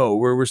 no, no, no,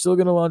 we're still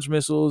going to launch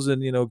missiles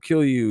and,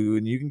 kill you,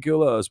 and you can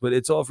kill us, but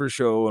it's all for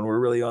show, and we're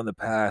really on the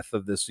path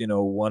of this,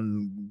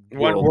 one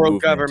One world world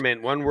movement.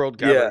 government. One world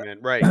Yeah.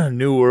 government. Right.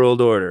 New world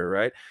order,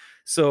 right?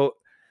 So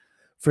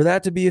for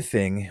that to be a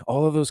thing,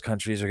 all of those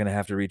countries are going to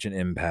have to reach an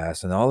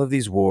impasse, and all of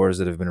these wars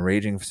that have been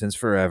raging since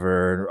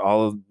forever,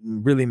 all of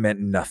really meant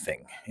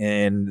nothing,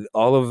 and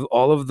all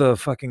of the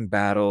fucking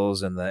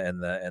battles and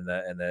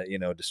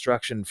the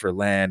destruction for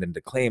land, and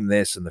to claim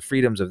this and the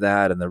freedoms of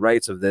that and the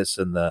rights of this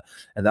and the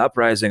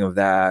uprising of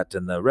that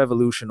and the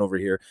revolution over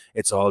here,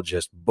 it's all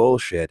just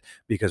bullshit,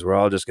 because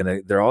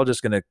they're all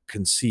just gonna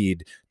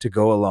concede to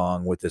go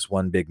along with this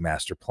one big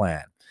master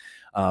plan.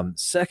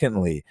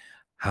 Secondly,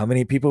 How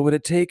many people would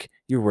it take?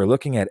 We're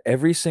looking at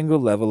every single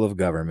level of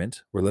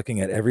government. We're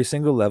looking at every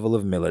single level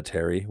of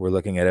military. We're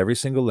looking at every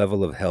single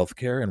level of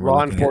healthcare, and we're Law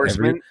looking at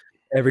enforcement.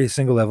 every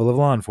single level of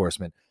law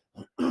enforcement.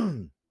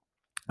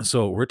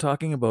 So we're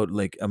talking about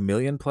like 1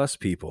 million plus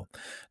people.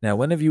 Now,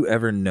 when have you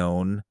ever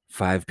known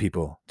 5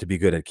 people to be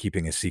good at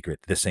keeping a secret,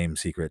 the same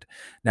secret?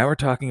 Now we're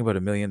talking about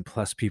 1 million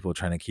plus people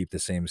trying to keep the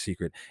same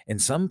secret. In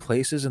some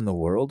places in the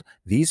world,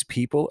 these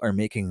people are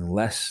making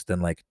less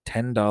than like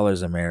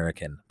 $10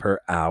 American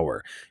per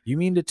hour. You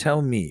mean to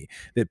tell me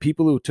that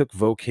people who took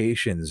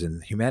vocations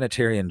in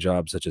humanitarian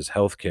jobs such as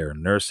healthcare,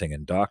 nursing,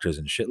 and doctors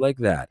and shit like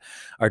that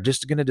are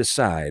just going to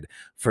decide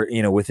for,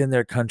 within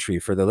their country,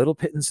 for the little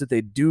pittance that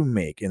they do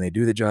make, and they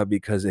do the job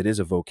because it is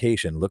a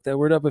vocation? Look that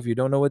word up if you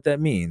don't know what that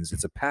means.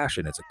 It's a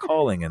passion, it's a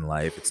calling in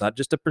life. It's not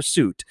just a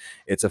pursuit.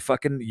 It's a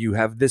fucking, you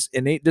have this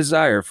innate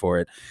desire for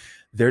it.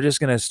 They're just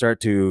going to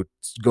start to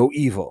go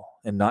evil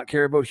and not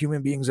care about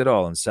human beings at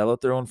all and sell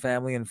out their own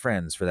family and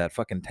friends for that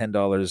fucking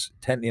 $10,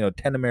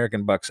 10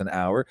 American bucks an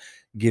hour.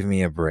 Give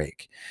me a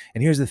break.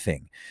 And here's the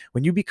thing.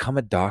 When you become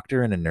a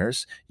doctor and a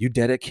nurse, you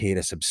dedicate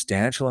a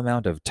substantial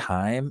amount of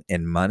time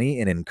and money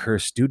and incur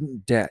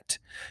student debt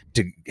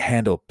to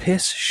handle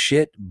piss,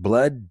 shit,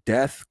 blood,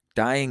 death,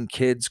 dying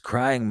kids,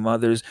 crying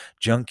mothers,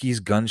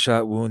 junkies,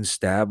 gunshot wounds,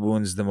 stab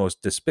wounds. The most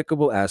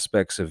despicable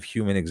aspects of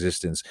human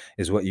existence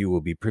is what you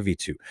will be privy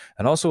to.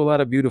 And also a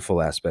lot of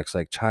beautiful aspects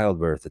like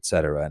childbirth,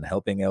 etc., and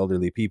helping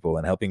elderly people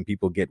and helping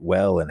people get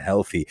well and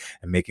healthy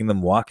and making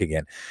them walk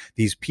again.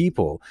 These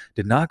people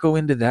did not go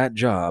into that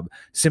job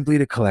simply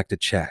to collect a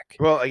check.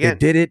 Well, They again,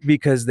 did it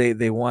because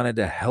they wanted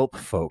to help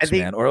folks,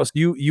 man. Or else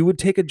you would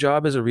take a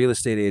job as a real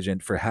estate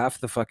agent for half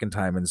the fucking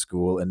time in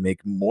school and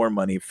make more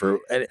money for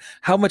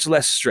how much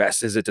less stress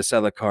is it to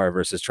sell a car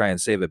versus try and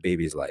save a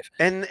baby's life?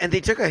 and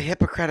they took a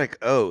Hippocratic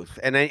oath,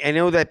 and I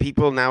know that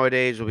people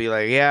nowadays will be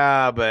like,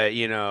 yeah, but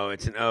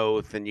it's an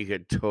oath, and you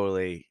could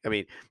totally. I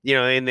mean,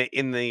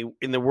 in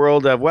the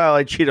world of, well,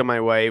 I cheat on my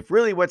wife.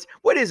 Really,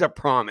 what is a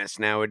promise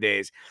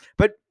nowadays?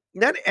 But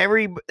not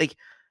everybody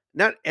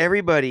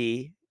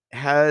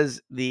has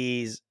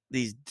these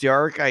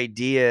dark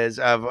ideas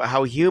of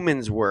how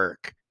humans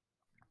work.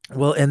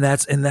 Well, and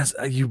that's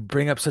you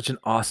bring up such an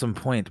awesome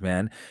point,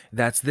 man.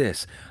 That's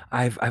this.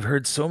 I've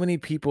heard so many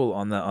people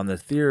on the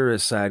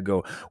theorist side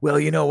go, well,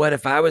 you know what?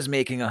 If I was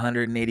making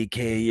 180K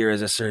a year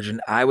as a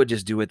surgeon, I would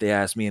just do what they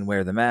asked me and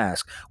wear the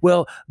mask.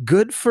 Well,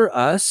 good for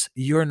us,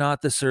 you're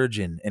not the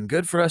surgeon, and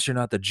good for us, you're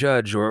not the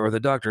judge or the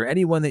doctor,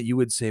 anyone that you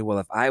would say, well,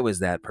 if I was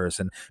that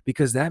person,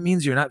 because that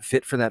means you're not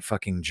fit for that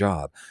fucking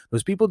job.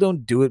 Those people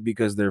don't do it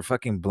because they're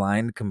fucking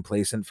blind,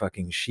 complacent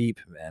fucking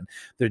sheep, man.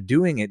 They're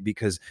doing it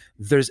because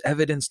there's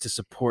evidence to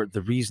support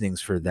the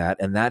reasonings for that,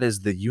 and that is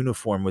the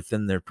uniform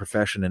within their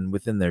profession and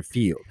within their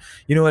field.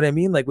 You know what I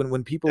mean? Like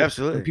when people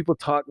Absolutely.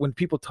 when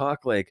people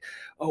talk like,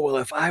 oh well,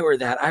 if I were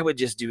that, I would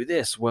just do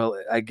this. Well,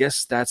 I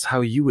guess that's how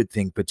you would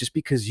think, but just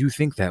because you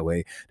think that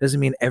way doesn't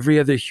mean every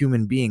other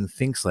human being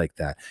thinks like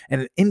that.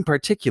 And in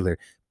particular,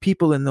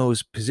 people in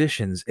those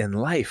positions in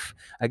life,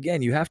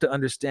 again, you have to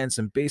understand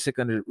some basic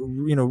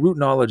root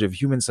knowledge of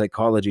human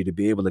psychology to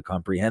be able to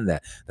comprehend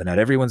that not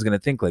everyone's going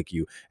to think like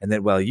you, and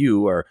that while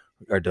you are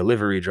a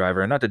delivery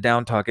driver, and not to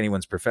down talk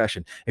anyone's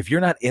profession, if you're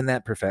not in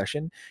that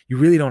profession, you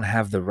really don't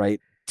have the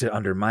right to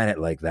undermine it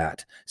like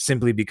that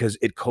simply because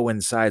it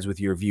coincides with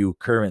your view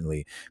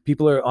currently.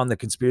 People are on the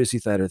conspiracy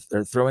side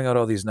are throwing out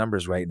all these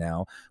numbers right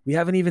now. We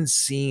haven't even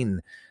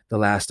seen the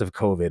last of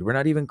COVID. We're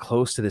not even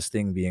close to this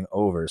thing being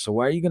over. So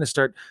why are you going to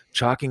start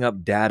chalking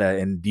up data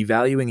and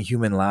devaluing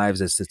human lives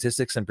as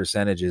statistics and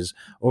percentages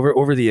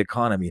over the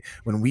economy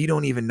when we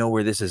don't even know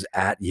where this is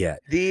at yet?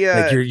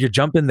 Like you're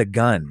jumping the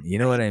gun. You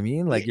know what I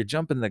mean? Like you're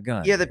jumping the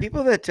gun. Yeah, the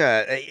people that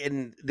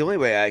and the only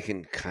way I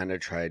can kind of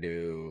try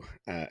to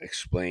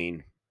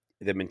explain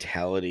the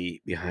mentality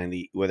behind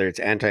whether it's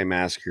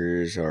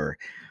anti-maskers or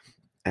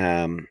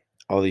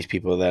all these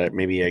people that are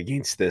maybe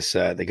against this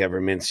the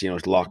government's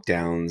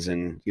lockdowns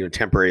and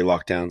temporary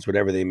lockdowns,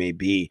 whatever they may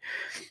be,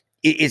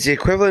 it's the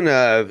equivalent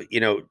of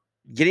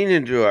getting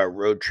into a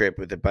road trip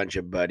with a bunch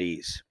of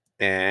buddies,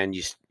 and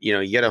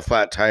you get a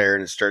flat tire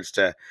and it starts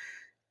to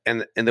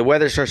and the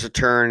weather starts to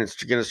turn.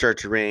 It's going to start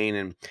to rain,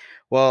 and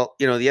well,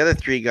 the other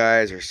three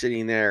guys are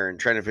sitting there and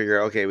trying to figure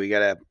out, okay, we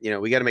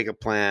gotta make a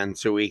plan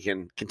so we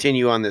can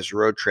continue on this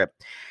road trip.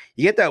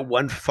 You get that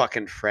one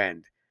fucking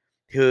friend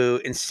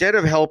who, instead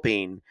of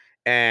helping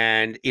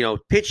and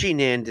pitching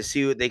in to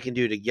see what they can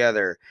do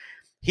together,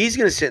 he's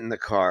going to sit in the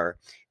car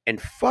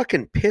and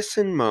fucking piss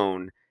and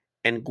moan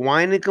and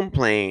whine and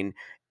complain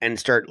and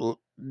start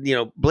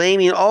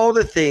blaming all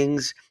the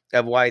things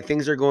of why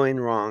things are going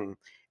wrong.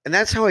 And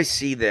that's how I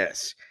see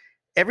this.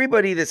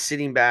 Everybody that's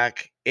sitting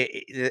back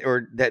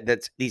or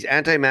that's these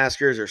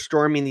anti-maskers are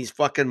storming these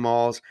fucking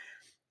malls,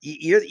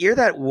 you're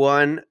that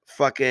one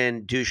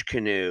fucking douche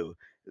canoe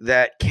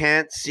that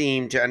can't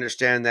seem to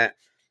understand that,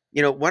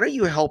 why don't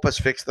you help us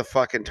fix the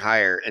fucking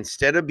tire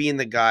instead of being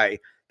the guy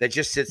that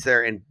just sits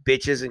there and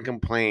bitches and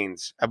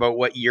complains about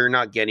what you're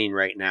not getting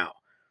right now.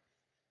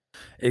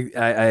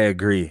 I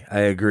agree. I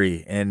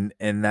agree. And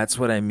that's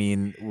what I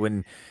mean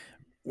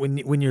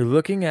when you're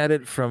looking at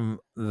it from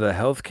the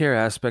healthcare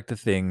aspect of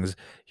things,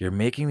 you're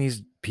making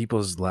these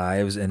people's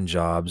lives and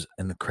jobs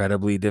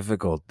incredibly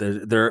difficult.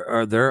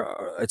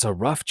 It's a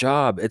rough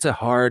job. It's a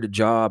hard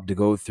job to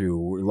go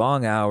through.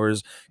 Long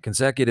hours,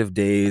 consecutive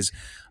days.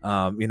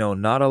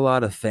 Not a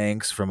lot of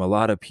thanks from a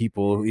lot of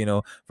people.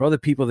 For all the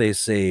people they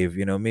save.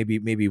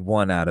 Maybe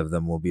one out of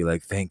them will be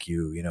like, "Thank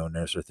you,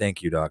 nurse," or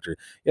 "Thank you, doctor."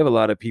 You have a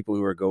lot of people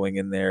who are going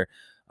in there.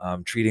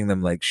 Treating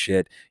them like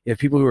shit. You have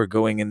people who are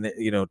going in, to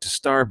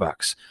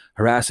Starbucks,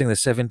 harassing the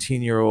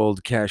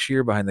 17-year-old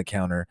cashier behind the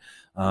counter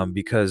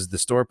because the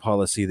store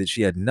policy that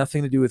she had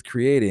nothing to do with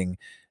creating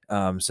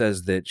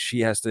says that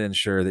she has to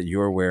ensure that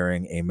you're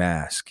wearing a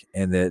mask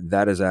and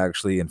that is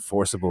actually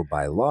enforceable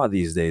by law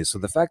these days. So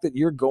the fact that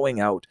you're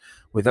going out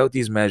without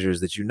these measures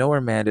that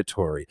are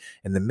mandatory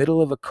in the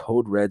middle of a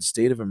code red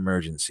state of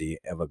emergency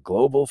of a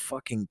global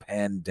fucking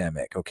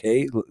pandemic,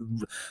 okay?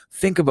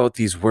 Think about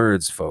these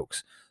words,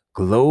 folks.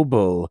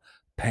 Global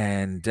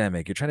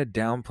pandemic. You're trying to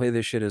downplay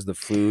this shit as the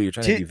flu. You're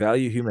trying to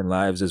devalue human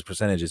lives as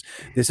percentages.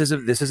 This is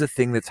a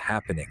thing that's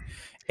happening,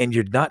 and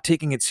you're not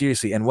taking it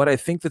seriously. And what I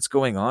think that's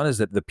going on is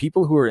that the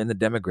people who are in the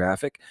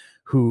demographic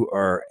who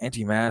are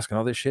anti-mask and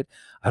all this shit,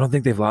 I don't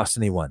think they've lost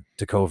anyone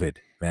to COVID,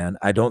 man.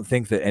 I don't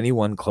think that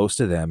anyone close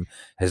to them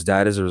has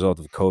died as a result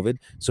of COVID.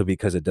 So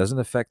because it doesn't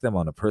affect them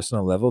on a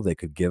personal level, they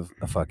could give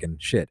a fucking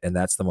shit. And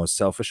that's the most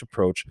selfish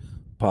approach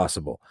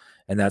possible.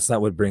 And that's not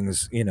what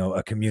brings,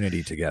 a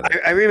community together.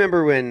 I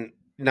remember when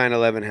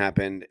 9/11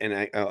 happened,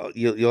 and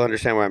you'll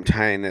understand why I'm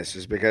tying this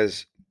is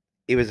because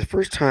it was the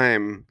first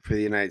time for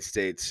the United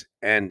States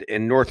and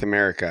in North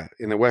America,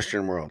 in the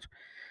Western world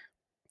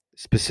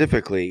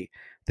specifically,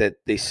 that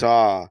they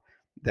saw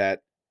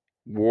that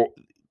war,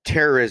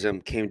 terrorism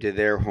came to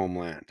their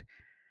homeland.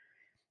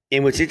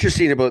 And what's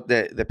interesting about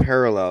the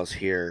parallels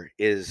here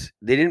is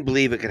they didn't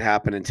believe it could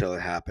happen until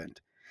it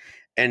happened.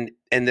 And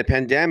the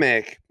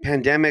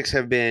pandemics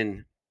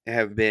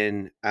have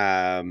been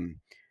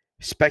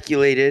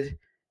speculated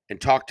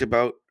and talked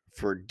about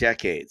for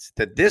decades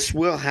that this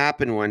will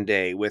happen one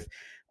day with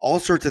all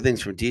sorts of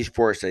things from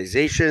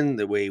deforestation,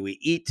 the way we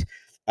eat,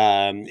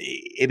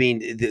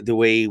 the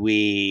way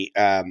we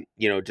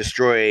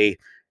destroy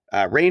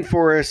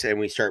rainforests and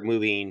we start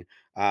moving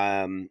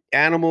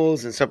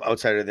animals and stuff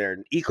outside of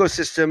their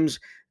ecosystems.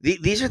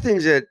 These are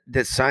things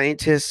that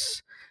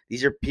scientists,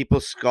 these are people,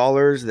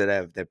 scholars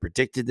that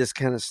predicted this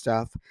kind of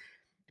stuff.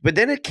 But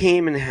then it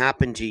came and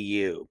happened to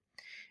you.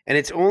 And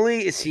it's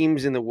only, it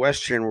seems, in the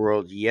Western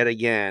world yet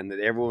again that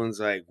everyone's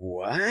like,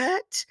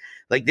 what?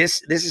 Like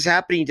this is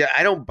happening to,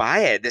 I don't buy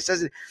it. This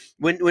doesn't,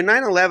 when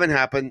 9/11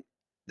 happened,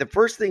 the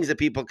first things that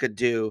people could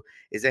do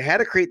is they had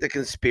to create the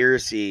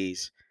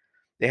conspiracies.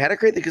 They had to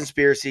create the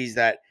conspiracies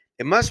that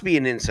it must be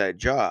an inside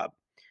job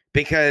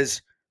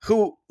because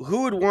who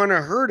would want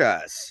to hurt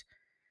us?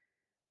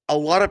 A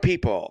lot of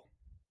people.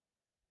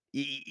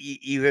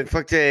 You've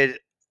inflicted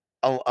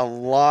a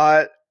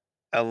lot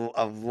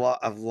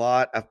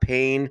of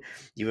pain.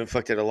 You've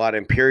inflicted a lot of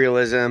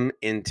imperialism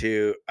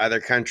into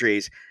other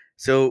countries.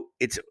 So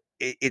it's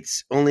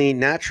only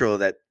natural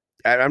that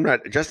I'm not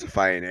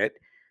justifying it,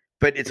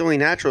 but it's only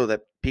natural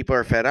that people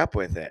are fed up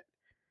with it.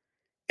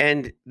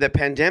 And the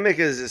pandemic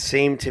is the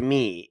same to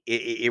me.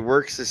 It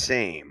works the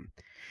same.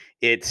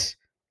 It's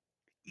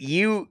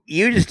you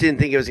just didn't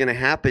think it was going to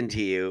happen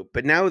to you,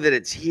 but now that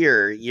it's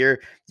here, you're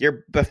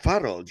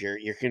befuddled.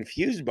 You're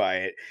confused by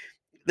it.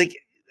 Like,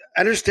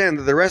 understand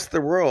that the rest of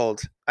the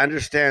world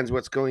understands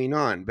what's going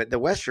on, but the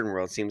Western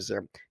world they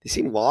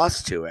seem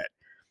lost to it.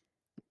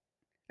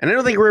 And I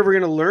don't think we're ever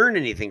going to learn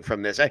anything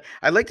from this.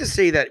 I'd like to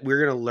say that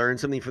we're going to learn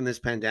something from this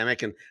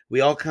pandemic and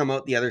we all come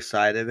out the other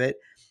side of it.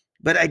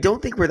 But I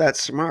don't think we're that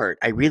smart.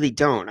 I really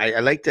don't.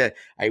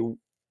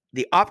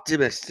 The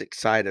optimistic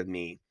side of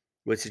me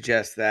would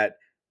suggest that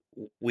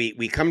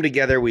we come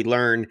together, we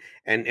learn,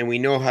 and we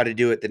know how to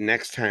do it the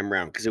next time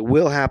around because it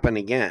will happen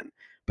again.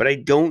 But I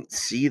don't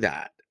see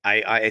that.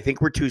 I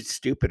think we're too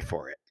stupid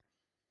for it.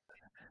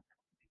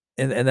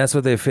 And that's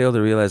what they fail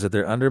to realize, that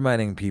they're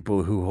undermining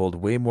people who hold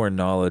way more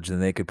knowledge than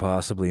they could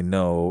possibly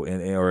know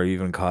or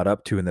even caught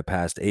up to in the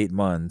past 8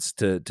 months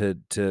to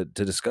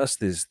discuss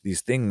these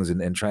things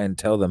and try and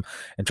tell them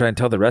and try and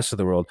tell the rest of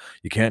the world,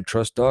 you can't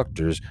trust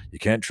doctors, you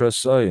can't trust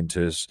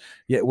scientists.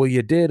 Yeah, well,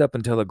 you did up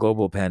until a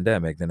global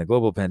pandemic. Then a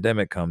global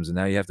pandemic comes and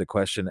now you have to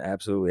question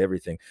absolutely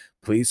everything.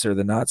 Police are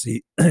the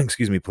Nazi,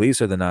 excuse me,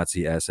 police are the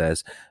Nazi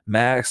SS.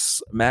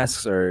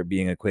 Masks are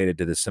being equated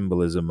to the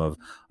symbolism of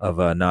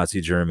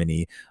Nazi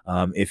Germany.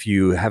 If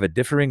you have a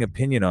differing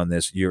opinion on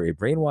this, you're a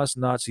brainwashed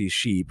Nazi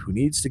sheep who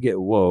needs to get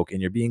woke,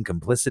 and you're being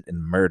complicit in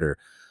murder.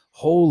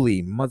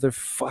 Holy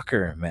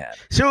motherfucker, man!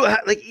 So,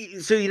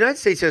 the United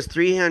States has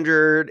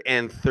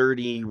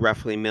 330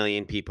 roughly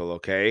million people.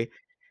 Okay,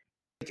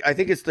 I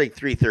think it's like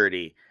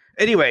 330.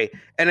 Anyway,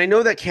 and I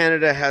know that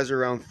Canada has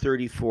around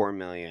 34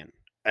 million,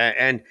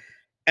 and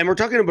we're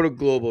talking about a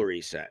global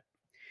reset.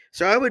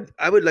 So I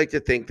would like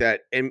to think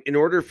that in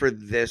order for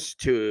this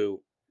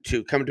to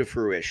come to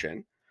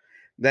fruition,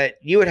 that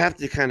you would have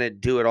to kind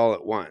of do it all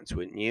at once,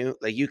 wouldn't you?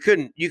 Like you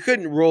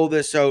couldn't roll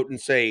this out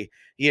and say,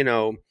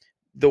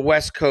 the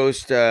west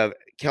coast of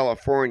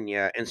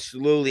California and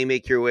slowly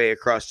make your way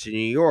across to New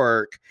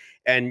York,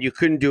 and you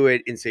couldn't do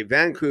it in say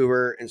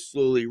Vancouver and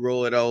slowly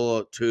roll it all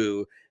out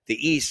to the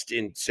east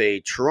in say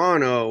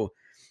Toronto,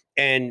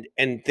 and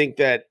think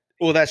that,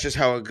 well, that's just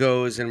how it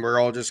goes and we're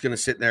all just going to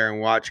sit there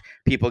and watch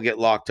people get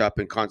locked up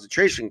in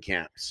concentration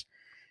camps.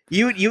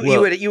 Well, You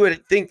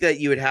would think that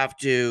you would have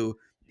to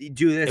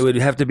do it this. would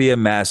have to be a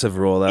massive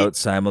rollout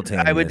It,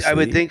 I would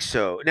simultaneously. think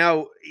so.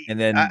 Now,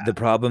 And I, then the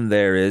problem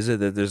there is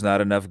that there's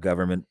not enough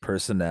government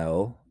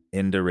personnel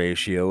in the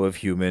ratio of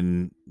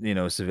human,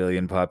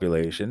 civilian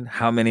population.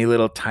 How many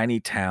little tiny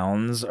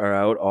towns are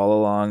out all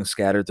along,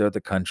 scattered throughout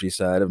the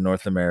countryside of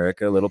North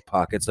America, little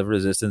pockets of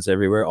resistance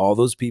everywhere. All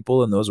those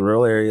people in those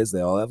rural areas,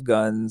 they all have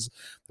guns.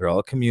 They're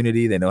all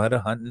community. They know how to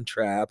hunt and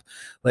trap.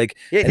 Like,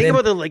 yeah, and think then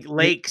about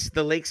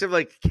the lakes of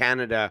like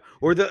Canada,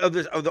 or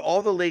the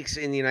all the lakes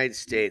in the United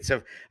States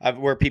of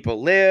where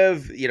people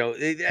live.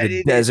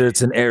 the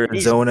deserts in He's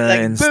Arizona like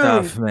and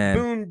stuff,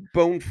 man.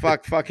 bone The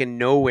fucking the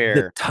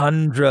nowhere.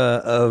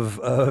 tundra of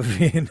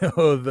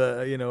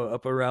the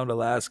up around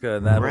Alaska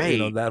and that whole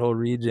Right. that whole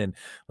region,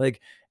 like,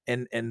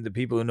 and the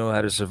people who know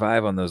how to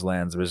survive on those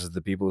lands versus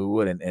the people who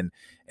wouldn't. And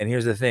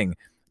here's the thing: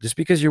 just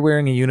because you're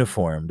wearing a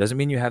uniform doesn't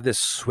mean you have this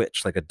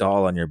switch like a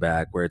doll on your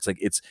back where it's like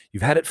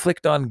you've had it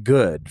flicked on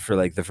good for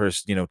like the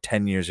first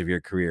 10 years of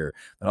your career,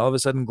 and all of a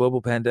sudden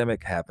global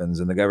pandemic happens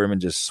and the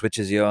government just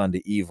switches you on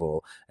to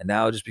evil, and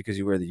now just because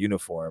you wear the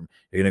uniform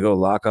you're gonna go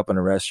lock up and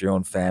arrest your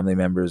own family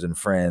members and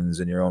friends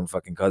and your own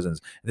fucking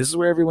cousins. And this is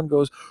where everyone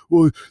goes,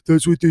 well,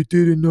 that's what they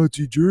did in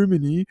Nazi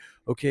Germany.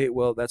 Okay,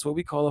 well, that's what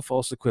we call a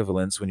false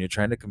equivalence when you're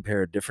trying to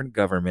compare a different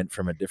government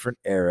from a different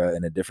era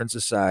in a different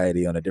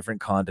society on a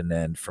different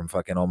continent from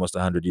fucking almost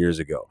 100 years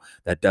ago.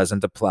 That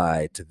doesn't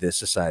apply to this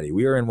society.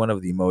 We are in one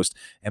of the most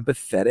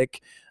empathetic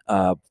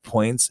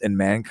points in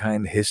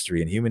mankind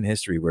history and human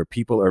history where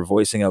people are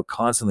voicing out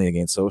constantly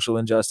against social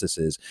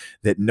injustices,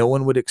 that no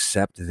one would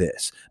accept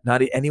this.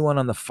 Not anyone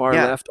on the far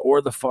Yeah. left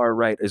or the far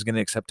right is going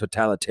to accept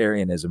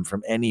totalitarianism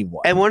from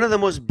anyone. And one of the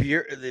most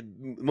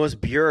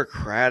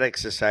bureaucratic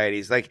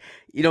societies, like,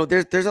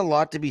 there's a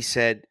lot to be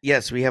said.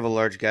 Yes, we have a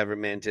large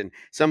government, and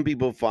some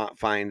people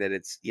find that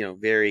it's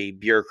very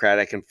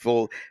bureaucratic and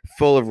full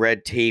of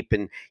red tape,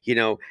 and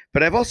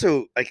but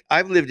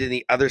I've lived in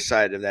the other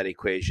side of that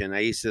equation. I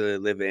used to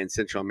live in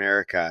Central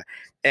America,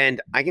 and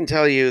I can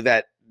tell you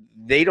that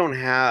they don't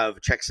have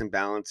checks and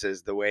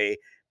balances the way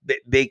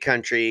big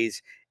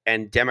countries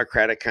and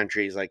democratic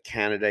countries like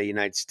Canada,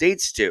 United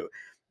States do.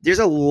 There's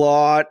a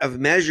lot of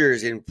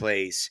measures in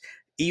place.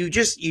 You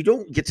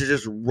don't get to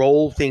just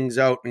roll things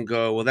out and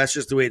go, well, that's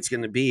just the way it's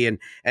going to be, and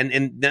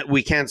that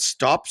we can't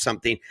stop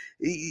something.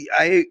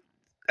 I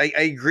I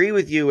agree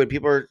with you when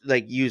people are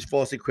like use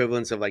false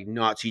equivalents of like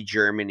Nazi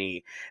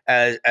Germany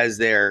as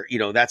their,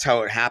 that's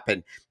how it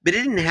happened, but it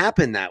didn't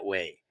happen that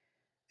way.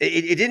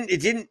 It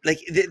didn't like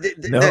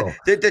No,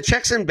 the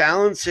checks and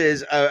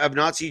balances of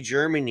Nazi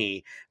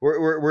Germany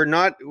were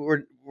not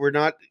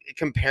a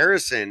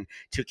comparison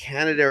to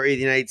Canada or the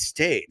United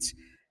States.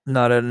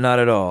 not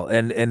at all.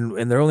 And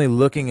they're only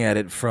looking at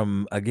it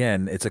from,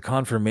 again, it's a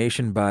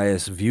confirmation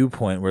bias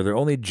viewpoint where they're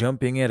only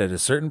jumping in at a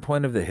certain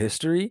point of the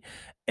history,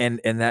 and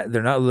that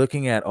they're not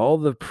looking at all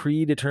the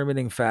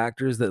predetermining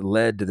factors that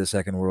led to the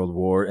Second World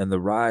War and the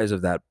rise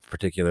of that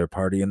particular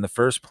party in the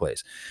first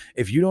place.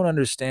 If you don't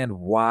understand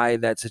why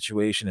that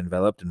situation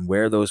enveloped and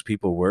where those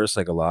people were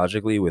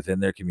psychologically within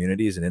their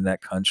communities and in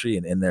that country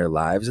and in their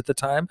lives at the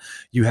time,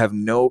 you have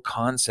no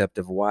concept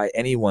of why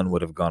anyone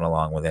would have gone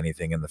along with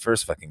anything in the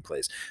first fucking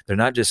place. They're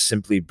not just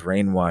simply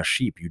brainwashed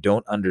sheep. You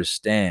don't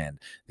understand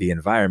the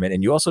environment,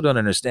 and you also don't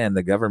understand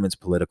the government's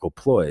political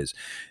ploys.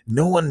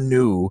 No one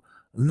knew.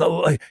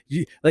 No,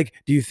 do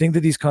you think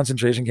that these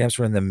concentration camps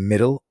were in the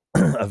middle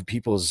of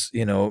people's,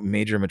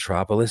 major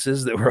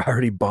metropolises that were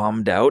already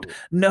bombed out?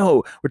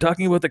 No, we're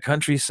talking about the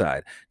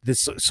countryside. The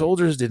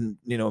soldiers didn't,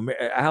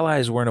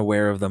 allies weren't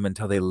aware of them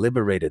until they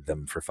liberated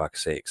them, for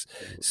fuck's sakes.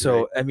 Right.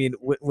 So, I mean,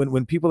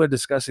 when people are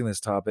discussing this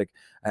topic,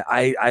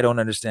 I don't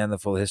understand the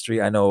full history.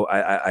 I know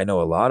a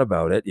lot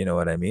about it. You know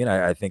what I mean?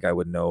 I think I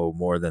would know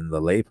more than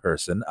the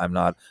layperson. I'm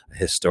not a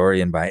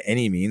historian by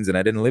any means, and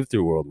I didn't live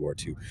through World War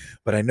II,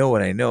 but I know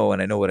what I know,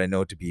 and I know what I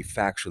know to be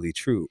factually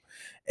true.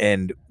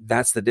 And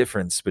that's the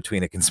difference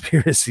between a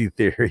conspiracy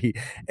theory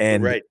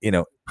and, Right.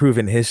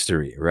 proven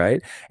history,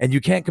 right? And you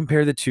can't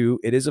compare the two.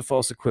 It is a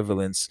false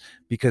equivalence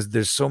because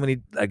there's so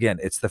many, again,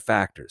 it's the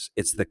factors.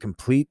 It's the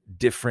complete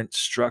different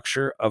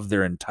structure of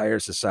their entire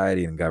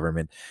society and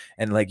government.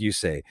 And like you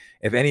say,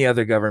 if any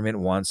other government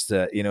wants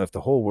to, if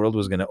the whole world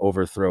was going to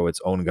overthrow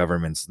its own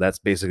governments, that's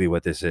basically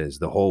what this is.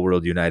 The whole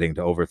world uniting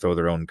to overthrow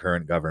their own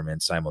current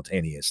government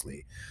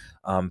simultaneously.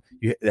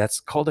 That's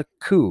called a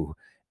coup.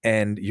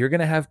 and you're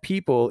going to have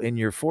people in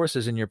your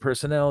forces and your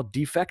personnel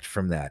defect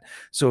from that.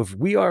 So if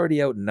we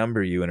already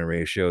outnumber you in a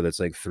ratio that's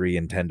like 3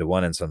 and 10 to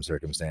 1 in some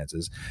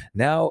circumstances,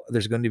 now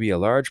there's going to be a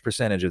large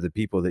percentage of the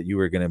people that you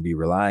are going to be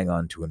relying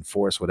on to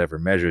enforce whatever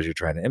measures you're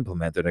trying to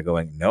implement that are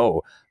going,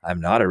 no, I'm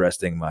not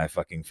arresting my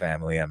fucking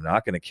family, I'm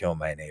not going to kill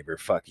my neighbor,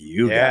 fuck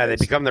you guys. They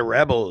become the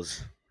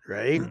rebels,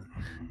 right?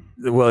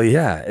 Well,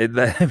 yeah. I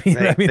mean,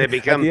 They at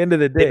the end of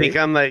the they day,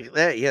 become like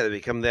that. Yeah, they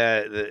become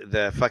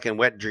the fucking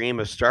wet dream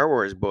of Star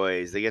Wars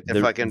boys. They get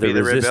to fucking the be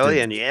the resistance.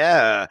 rebellion.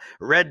 Yeah,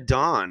 Red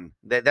Dawn.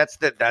 That's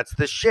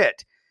the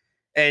shit.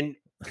 And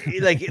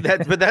like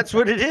that, but that's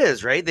what it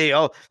is, right? They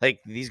all like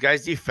these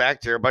guys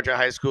defect. They're a bunch of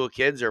high school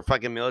kids or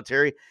fucking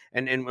military,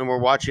 and we're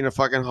watching a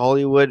fucking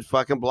Hollywood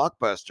fucking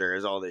blockbuster.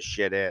 Is all this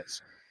shit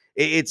is.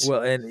 It's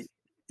Well, and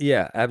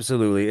yeah,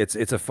 absolutely.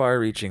 It's a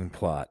far-reaching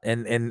plot.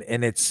 And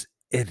it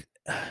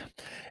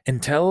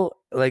until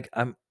like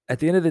I'm at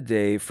the end of the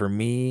day, for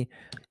me,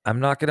 I'm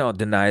not going to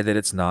deny that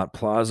it's not of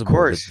plausible that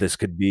course, this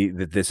could be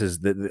that this is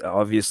that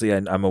obviously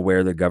I'm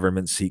aware that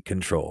governments seek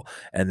control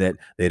and that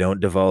they don't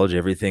divulge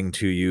everything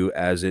to you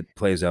as it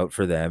plays out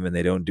for them, and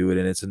they don't do it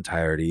in its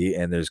entirety,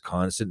 and there's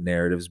constant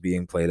narratives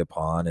being played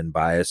upon and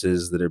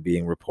biases that are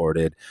being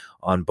reported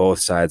on both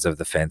sides of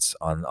the fence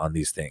on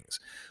these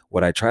things.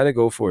 What I try to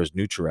go for is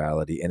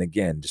neutrality, and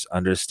again, just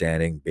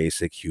understanding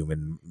basic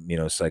human,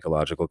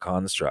 psychological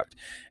construct.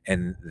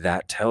 And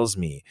that tells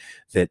me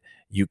that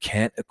you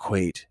can't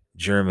equate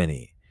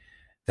Germany,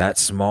 that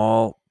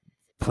small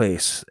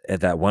place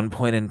at that one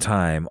point in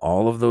time,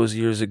 all of those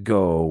years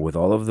ago, with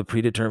all of the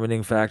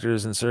predetermining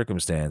factors and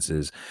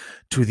circumstances,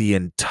 to the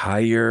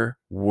entire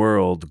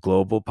world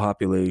global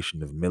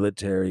population of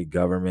military,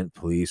 government,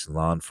 police,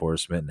 law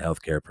enforcement, and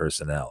healthcare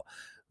personnel.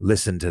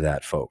 Listen to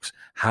that, folks.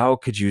 How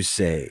could you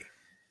say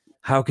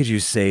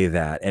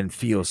that and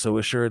feel so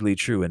assuredly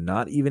true and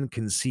not even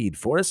concede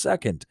for a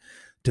second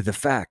to the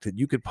fact that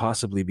you could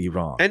possibly be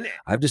wrong? and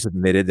I've just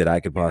admitted that I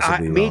could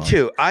possibly be me wrong,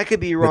 too. I could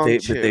be but wrong they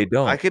too. I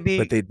don't. could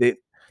But be.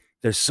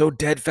 they're so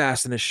dead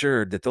fast and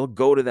assured that they'll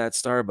go to that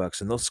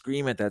Starbucks and they'll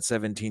scream at that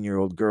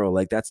 17-year-old girl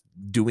like that's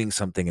doing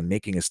something and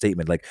making a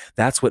statement. Like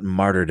that's what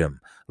martyrdom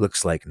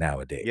looks like Yeah,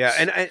 nowadays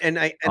and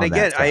on that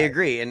again, I side.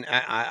 agree, and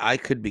I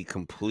could be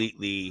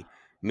completely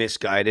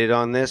misguided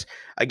on this.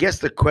 I guess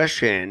the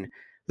question,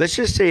 let's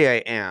just say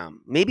I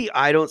am. Maybe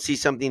I don't see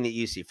something that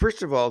you see.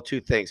 First of all,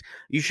 two things: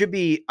 you should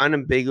be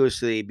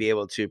unambiguously be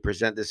able to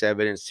present this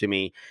evidence to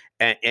me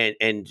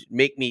and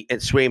make me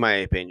and sway my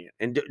opinion,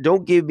 and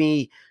don't give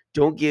me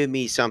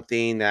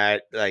something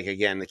that like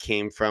again that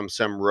came from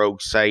some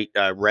rogue site,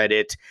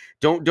 Reddit.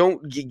 Don't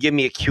give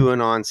me a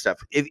QAnon stuff.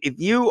 If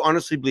you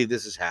honestly believe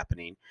this is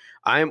happening,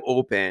 I'm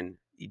open.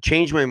 You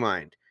change my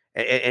mind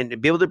and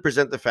be able to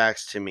present the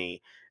facts to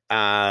me,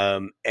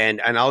 and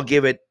I'll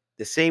give it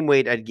the same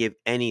weight I'd give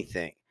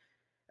anything.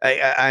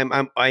 I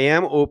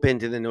am open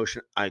to the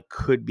notion I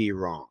could be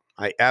wrong.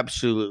 I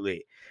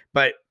absolutely,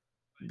 but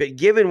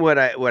given what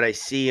I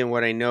see and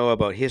what I know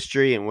about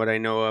history and what I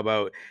know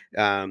about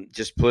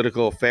just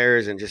political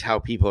affairs and just how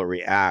people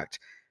react,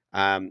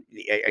 I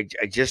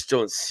just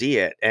don't see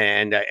it.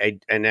 And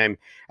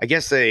I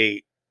guess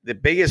the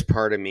biggest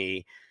part of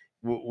me,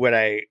 what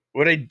I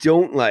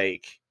don't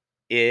like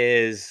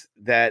is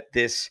that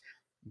this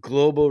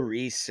global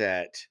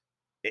reset,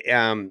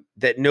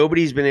 that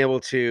nobody's been able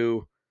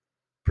to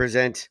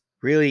present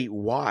really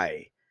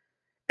why.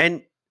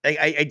 And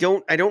I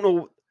don't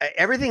know.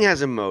 Everything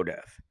has a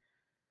motive.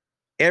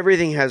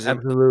 Everything has a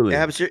Absolutely.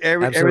 everything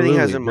has Absolutely. a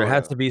There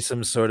has motive. to be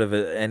some sort of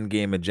an end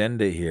game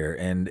agenda here.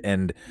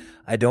 And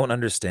I don't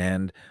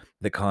understand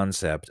the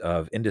concept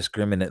of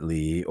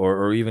indiscriminately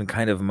or even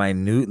kind of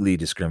minutely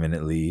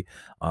discriminately,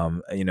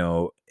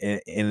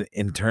 in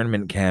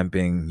internment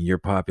camping your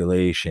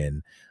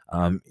population.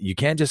 You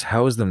can't just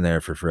house them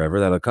there for forever.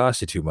 That'll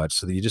cost you too much.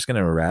 So you're just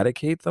going to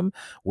eradicate them?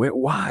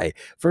 Why?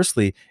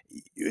 Firstly,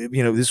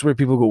 this is where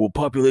people go, well,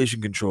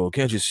 population control,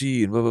 can't you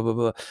see? And blah, blah, blah,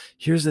 blah.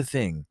 Here's the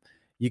thing.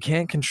 You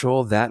can't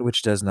control that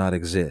which does not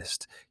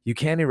exist. You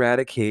can't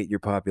eradicate your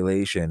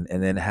population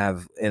and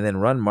then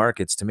run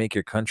markets to make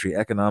your country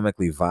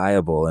economically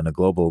viable in a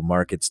global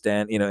market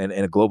in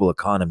a global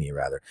economy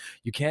rather.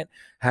 You can't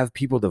have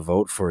people to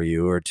vote for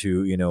you or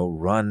to,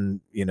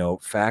 run,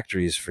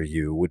 factories for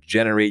you, which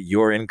generate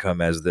your income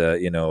as the,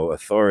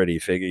 authority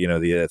figure,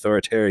 the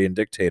authoritarian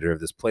dictator of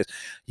this place.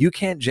 You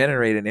can't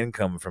generate an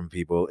income from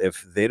people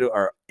if they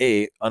are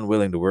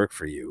unwilling to work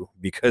for you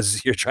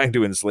because you're trying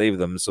to enslave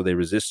them so they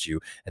resist you,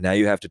 and now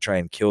you have to try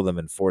and kill them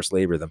and force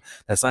labor them.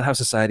 That's not how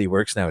society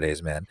works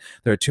nowadays, man.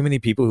 There are too many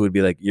people who would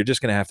be like, you're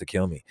just going to have to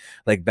kill me.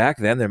 Like back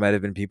then there might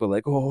have been people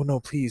like, oh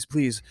no, please,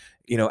 please,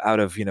 out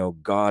of,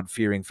 God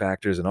fearing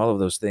factors and all of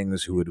those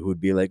things who would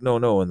be like,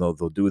 no, and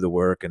they'll do the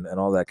work and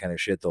all that kind of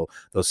shit.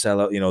 They'll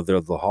sell out,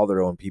 they'll haul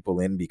their own people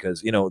in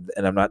because,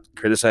 and I'm not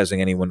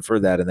criticizing anyone for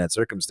that in that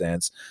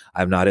circumstance.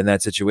 I'm not in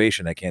that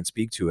situation. I can't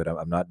speak to it.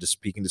 I'm not just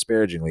speaking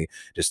disparagingly,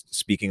 just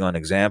speaking on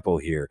example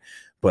here.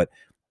 But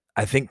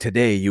I think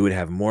today you would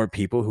have more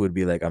people who would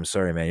be like, I'm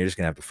sorry, man, you're just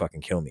gonna have to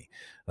fucking kill me.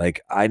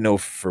 Like, I know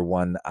for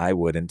one, I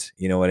wouldn't.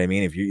 You know what I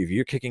mean? If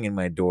you're kicking in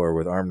my door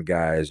with armed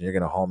guys and you're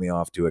gonna haul me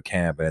off to a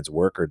camp and it's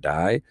work or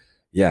die,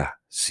 yeah,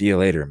 see you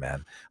later,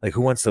 man. Like,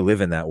 who wants to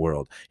live in that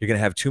world? You're gonna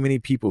have too many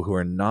people who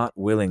are not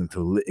willing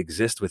to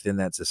exist within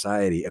that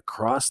society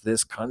across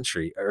this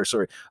country, or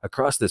sorry,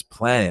 across this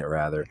planet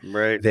rather.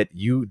 Right. That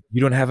you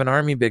don't have an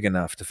army big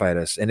enough to fight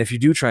us, and if you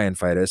do try and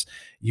fight us,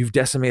 you've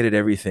decimated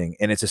everything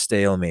and it's a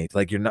stalemate.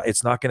 Like,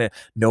 it's not gonna,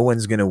 no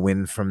one's gonna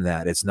win from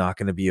that. It's not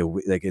gonna be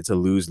like, it's a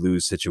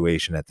lose-lose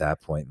situation at that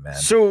point, man.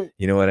 So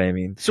You know what I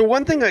mean? So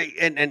one thing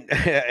and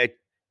I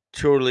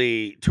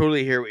totally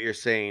hear what you're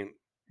saying,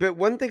 but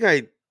one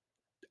thing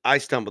I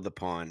stumbled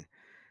upon,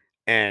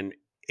 and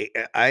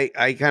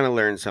I kind of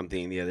learned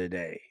something the other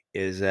day,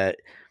 is that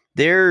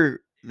there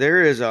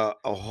is a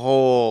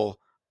whole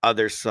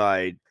other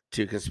side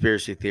to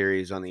conspiracy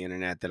theories on the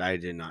internet that I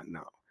did not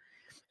know.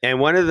 And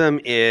one of them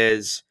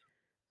is,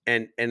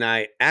 and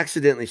I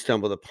accidentally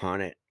stumbled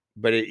upon it,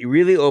 but it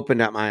really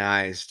opened up my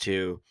eyes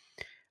to,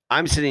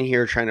 I'm sitting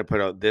here trying to put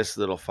out this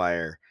little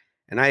fire,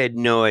 and I had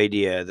no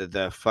idea that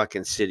the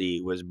fucking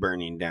city was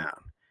burning down.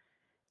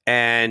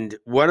 And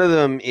one of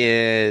them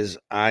is,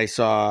 I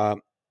saw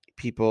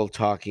people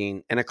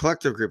talking, and a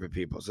collective group of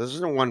people. So this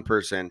isn't one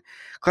person,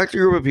 collective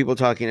group of people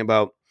talking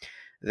about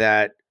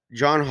that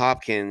John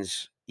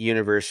Hopkins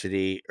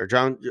University, or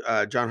John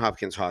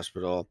Hopkins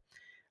Hospital,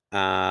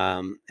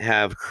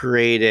 have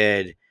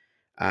created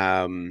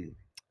nanotech,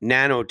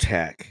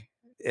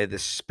 the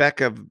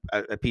speck of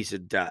a piece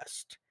of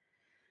dust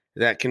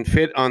that can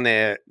fit on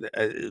the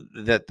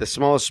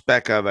smallest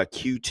speck of a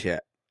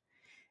Q-tip,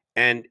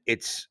 and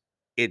it's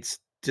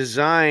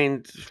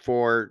designed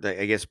for,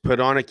 I guess, put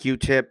on a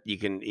Q-tip. You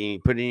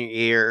put it in your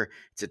ear.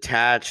 It's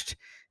attached.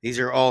 These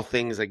are all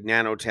things like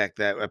nanotech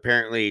that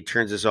apparently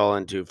turns us all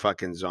into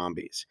fucking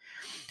zombies.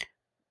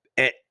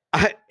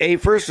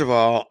 First of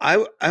all,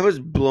 I was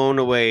blown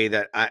away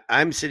that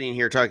I'm sitting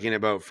here talking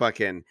about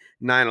fucking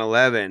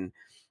 9/11,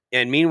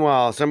 and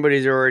meanwhile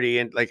somebody's already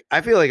in. Like,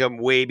 I feel like I'm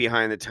way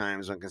behind the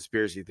times on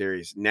conspiracy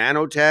theories,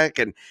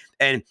 nanotech,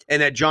 and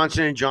that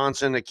Johnson and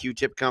Johnson, a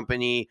Q-tip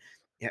company,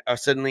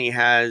 suddenly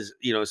has,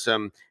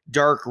 some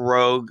dark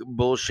rogue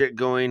bullshit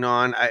going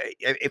on.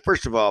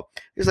 First of all,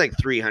 there's like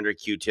 300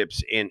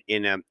 Q-tips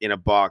in a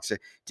box.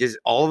 Does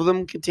all of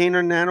them contain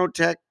a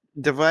nanotech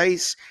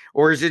device,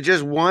 or is it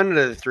just one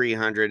of the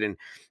 300? And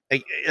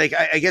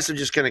I guess I'm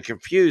just kind of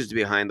confused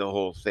behind the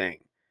whole thing.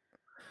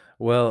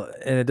 Well,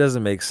 and it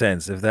doesn't make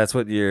sense. If that's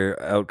what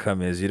your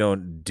outcome is, you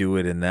don't do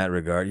it in that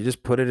regard. You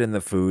just put it in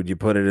the food, you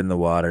put it in the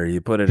water,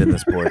 you put it in the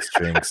sports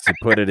drinks, you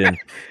put it in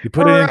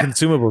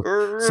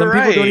consumables. Some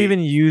people don't Right.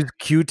 even use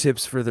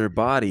Q-tips for their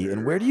body.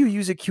 And where do you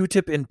use a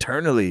Q-tip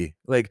internally?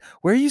 Like,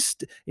 where you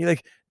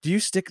like,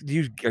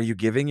 are you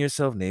giving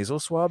yourself nasal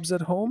swabs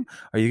at home?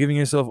 Are you giving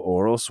yourself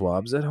oral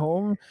swabs at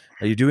home?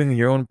 Are you doing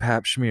your own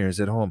pap smears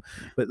at home?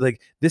 But like,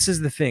 this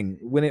is the thing,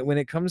 when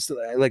it comes to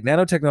like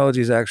nanotechnology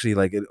is actually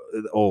like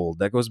old.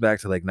 That goes back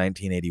to like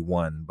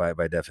 1981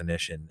 by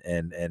definition,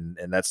 and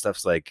that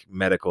stuff's like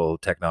medical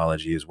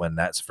technology is when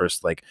that's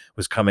first like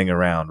was coming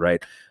around,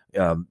 right?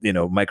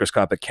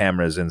 Microscopic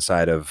cameras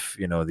inside of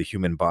the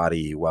human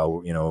body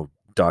while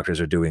doctors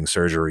are doing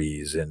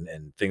surgeries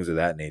and things of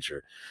that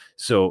nature.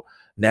 So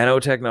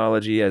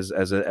nanotechnology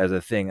as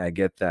a thing, I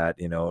get that,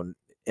 and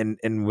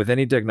with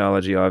any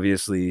technology,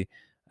 obviously,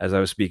 as I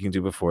was speaking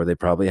to before, they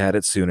probably had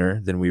it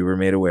sooner than we were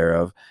made aware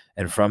of.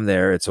 And from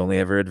there, it's only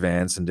ever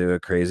advanced into a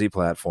crazy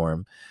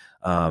platform.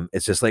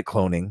 It's just like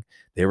cloning.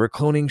 They were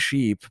cloning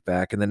sheep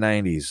back in the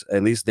 90s.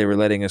 At least they were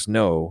letting us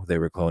know they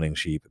were cloning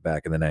sheep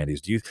back in the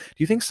 90s. Do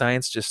you think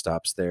science just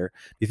stops there?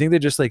 Do you think they're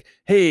just like,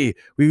 hey,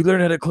 we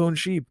learned how to clone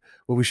sheep.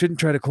 Well, we shouldn't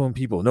try to clone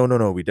people. No, no,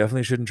 no. We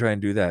definitely shouldn't try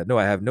and do that. No,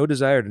 I have no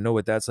desire to know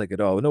what that's like at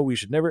all. No, we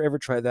should never ever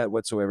try that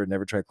whatsoever.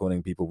 Never try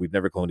cloning people. We've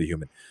never cloned a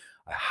human.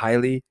 I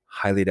highly,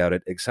 highly doubt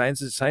it.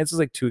 Science is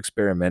like too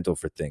experimental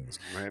for things.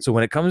 Right. So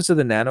when it comes to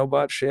the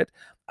nanobot shit,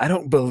 I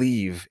don't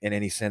believe in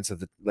any sense of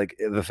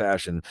the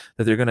fashion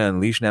that they're going to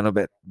unleash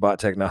nanobot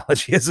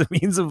technology as a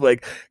means of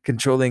like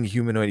controlling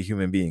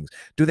human beings.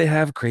 Do they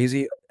have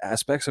crazy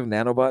aspects of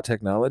nanobot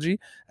technology?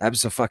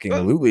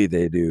 Absolutely,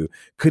 they do.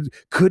 Could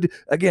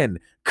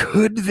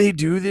they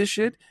do this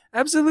shit?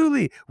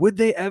 Absolutely. Would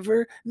they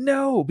ever?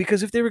 No,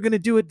 because if they were going to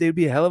do it, they'd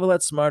be a hell of a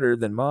lot smarter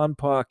than Ma and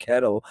Pa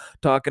Kettle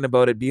talking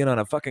about it being on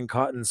a fucking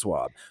cotton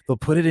swab. They'll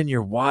put it in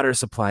your water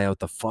supply out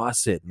the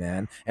faucet,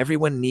 man.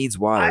 Everyone needs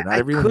water. Not I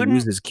everyone couldn't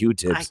uses I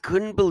Q-tips.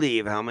 couldn't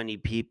believe how many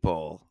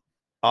people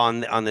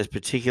on this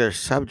particular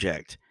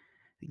subject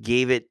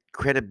gave it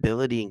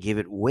credibility and gave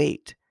it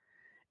weight.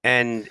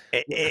 And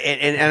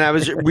I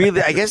was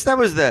really, I guess that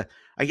was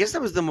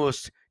the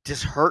most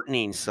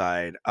disheartening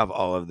side of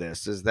all of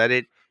this, is that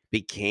it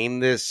became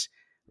this,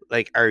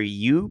 like, are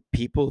you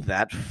people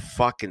that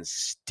fucking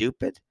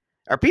stupid?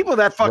 Are people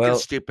that fucking Well,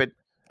 stupid?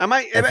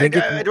 I think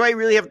it's Do I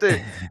really have to?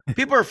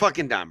 People are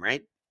fucking dumb,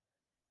 right?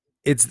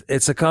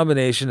 It's a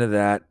combination of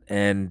that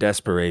and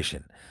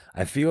desperation.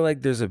 I feel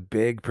like there's a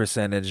big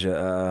percentage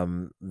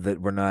that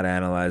we're not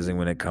analyzing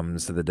when it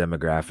comes to the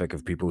demographic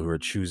of people who are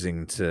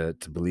choosing to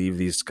believe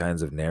these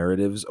kinds of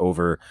narratives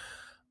over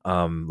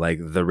like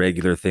the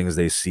regular things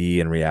they see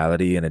in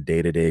reality in a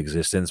day-to-day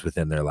existence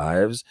within their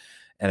lives.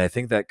 And I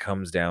think that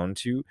comes down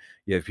to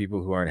you have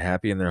people who aren't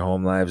happy in their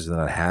home lives, they're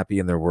not happy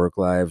in their work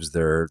lives,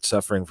 they're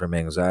suffering from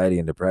anxiety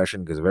and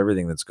depression because of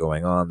everything that's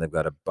going on. They've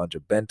got a bunch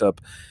of bent up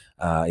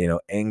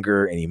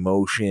anger and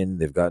emotion.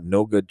 They've got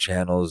no good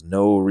channels,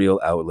 no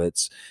real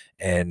outlets.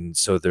 And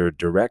so they're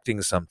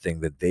directing something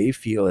that they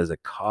feel as a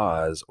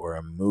cause or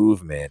a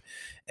movement.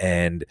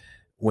 And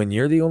when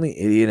you're the only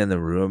idiot in the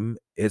room,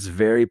 it's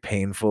very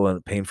painful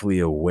and painfully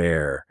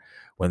aware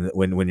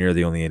when you're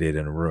the only idiot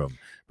in a room.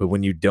 But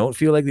when you don't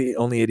feel like the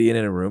only idiot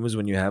in a room is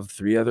when you have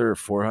 3 other or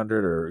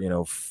 400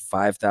 or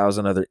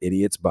 5,000 other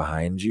idiots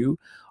behind you,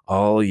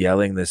 all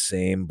yelling the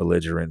same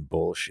belligerent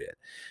bullshit.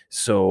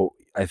 So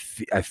I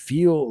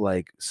feel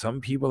like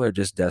some people are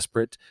just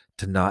desperate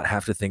to not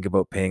have to think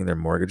about paying their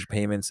mortgage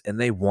payments,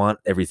 and they want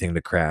everything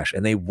to crash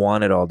and they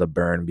want it all to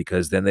burn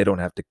because then they don't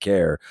have to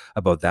care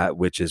about that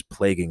which is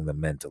plaguing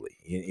them mentally.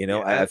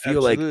 I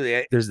feel like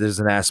Absolutely. there's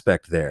an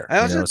aspect there, I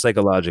also I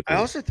psychologically.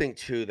 also think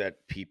too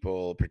that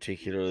people,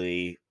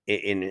 particularly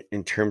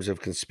in terms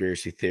of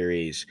conspiracy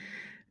theories,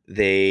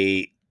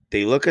 they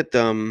look at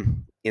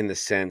them in the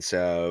sense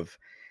of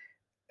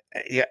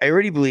yeah, I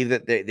already believe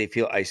that they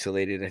feel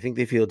isolated. I think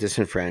they feel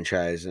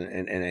disenfranchised,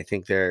 and I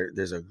think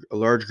there's a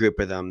large group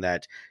of them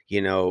that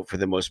for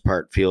the most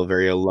part feel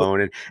very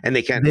alone, and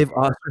they can't. They've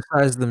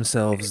ostracized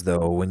themselves,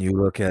 though, when you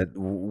look at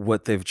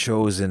what they've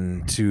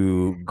chosen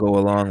to go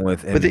along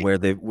with But and they, where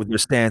with their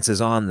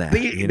stances on but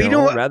that, you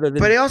know, what? rather But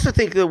than I also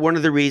think that one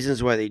of the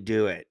reasons why they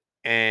do it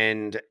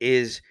and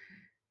is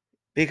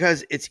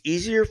because it's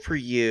easier for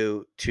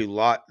you to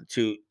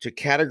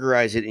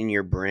categorize it in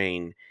your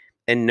brain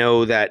and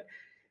know that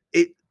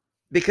it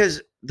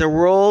because the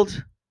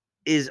world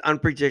is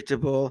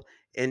unpredictable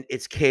and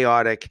it's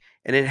chaotic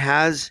and it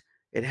has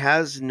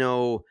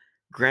no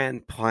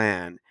grand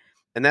plan,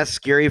 and that's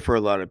scary for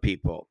a lot of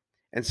people.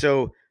 And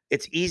so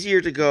it's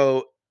easier to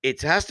go,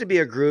 it has to be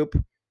a group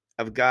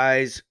of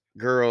guys,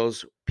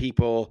 girls,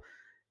 people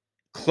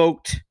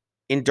cloaked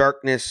in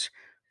darkness,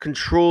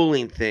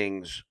 controlling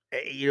things,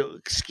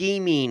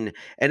 scheming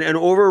and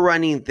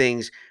overrunning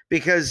things.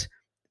 Because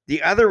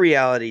the other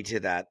reality to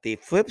that, the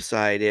flip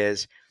side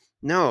is,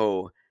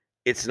 no,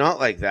 it's not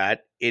like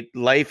that.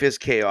 Life is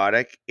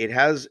chaotic. It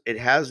has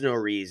no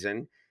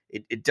reason.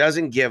 It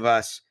doesn't give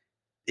us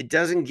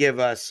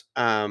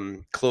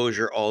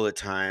closure all the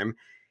time,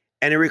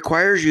 and it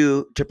requires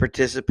you to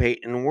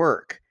participate and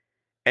work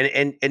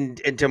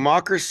and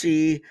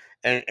democracy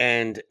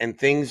and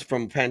things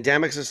from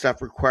pandemics and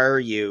stuff require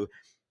you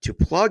to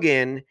plug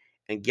in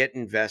and get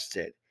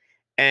invested.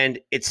 And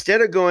instead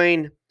of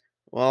going,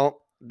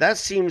 well, that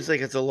seems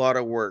like it's a lot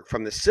of work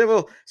from the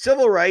civil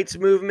rights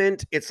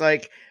movement, it's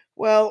like,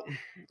 well,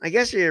 I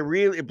guess you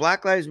really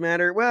Black Lives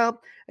Matter. Well,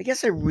 I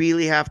guess I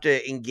really have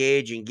to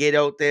engage and get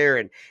out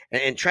there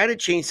and try to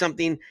change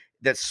something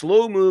that's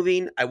slow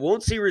moving. I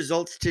won't see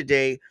results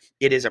today.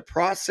 It is a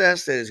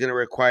process that is going to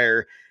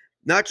require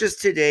not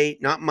just today,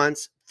 not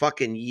months,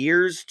 fucking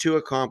years to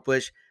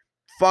accomplish.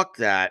 Fuck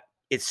that.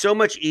 It's so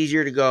much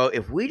easier to go,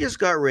 if we just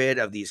got rid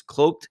of these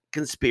cloaked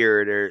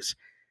conspirators,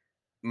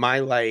 my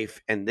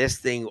life and this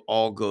thing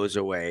all goes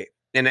away.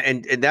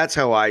 And that's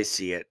how I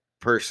see it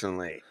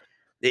personally.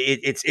 well,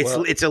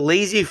 It's a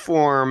lazy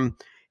form.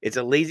 It's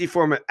a lazy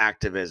form of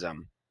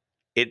activism.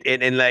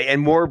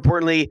 And more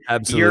importantly,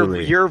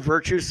 absolutely. your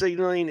virtue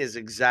signaling is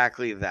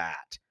exactly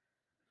that.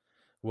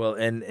 Well,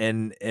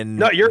 and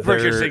Not your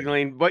virtue they're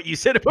signaling, what you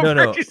said about no,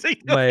 virtue my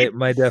signaling.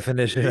 my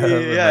definition of Yeah,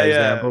 my yeah.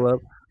 example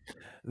of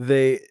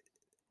they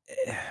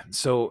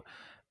so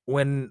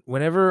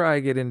whenever I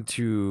get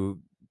into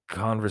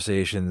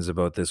conversations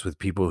about this with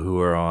people who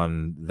are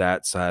on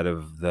that side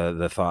of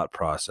the thought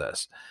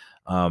process,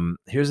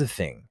 here's the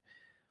thing.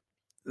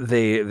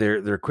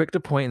 They're quick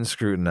to point and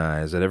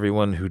scrutinize at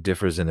everyone who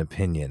differs in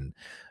opinion.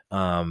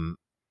 Um,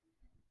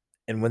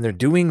 and when they're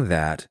doing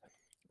that,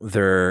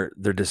 they're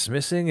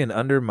dismissing and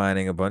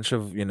undermining a bunch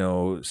of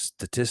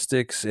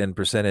statistics and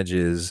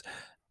percentages,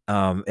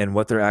 and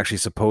what they're actually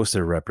supposed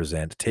to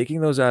represent,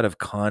 taking those out of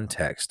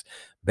context,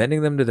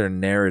 bending them to their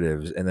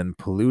narratives, and then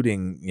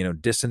polluting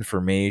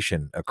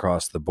disinformation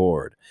across the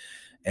board.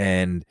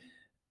 And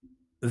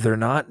they're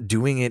not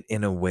doing it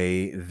in a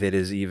way that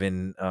is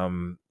even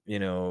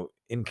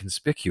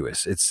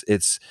inconspicuous.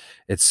 It's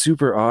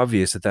super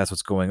obvious that that's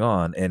what's going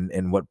on.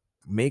 And what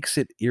makes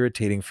it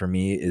irritating for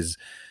me is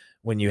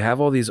when you have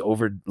all these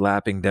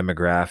overlapping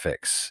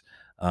demographics,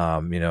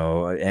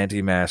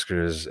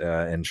 anti-maskers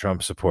and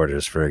Trump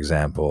supporters, for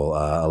example,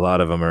 a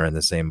lot of them are in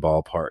the same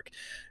ballpark.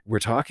 We're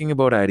talking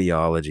about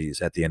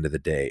ideologies at the end of the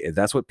day.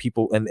 That's what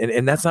people,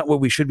 and that's not what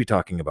we should be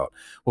talking about.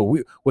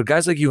 What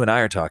guys like you and I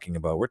are talking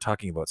about, we're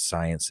talking about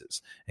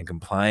sciences and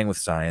complying with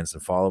science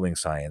and following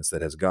science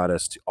that has got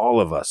us to all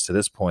of us to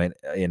this point,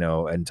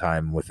 in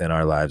time within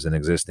our lives and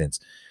existence.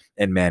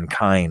 and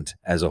mankind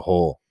as a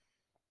whole.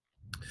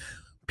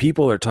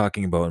 People are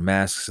talking about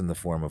masks in the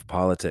form of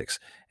politics,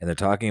 and they're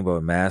talking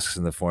about masks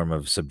in the form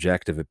of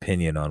subjective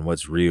opinion on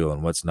what's real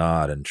and what's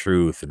not, and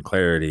truth and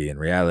clarity and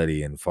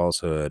reality and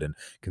falsehood and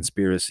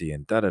conspiracy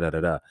and da da da da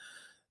da.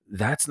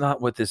 That's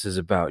not what this is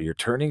about. You're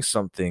turning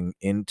something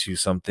into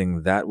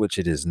something that which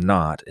it is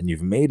not, and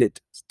you've made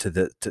it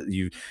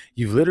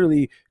you've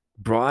literally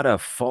brought a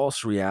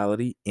false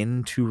reality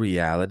into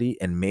reality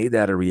and made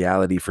that a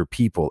reality for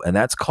people, and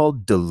that's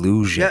called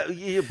delusion.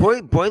 Yeah,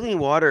 boiling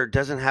water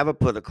doesn't have a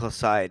political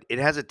side. It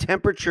has a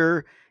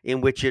temperature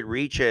in which it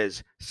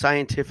reaches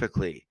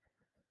scientifically.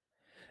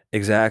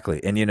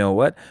 Exactly. And you know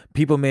what?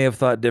 People may have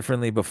thought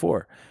differently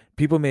before.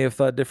 People may have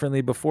thought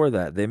differently before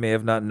that. They may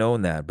have not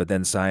known that, but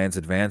then science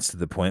advanced to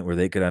the point where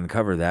they could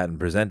uncover that and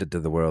present it to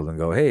the world and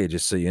go, hey,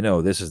 just so you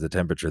know, this is the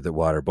temperature that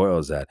water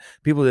boils at.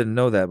 People didn't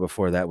know that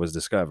before that was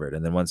discovered.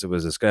 And then once it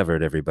was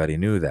discovered, everybody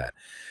knew that.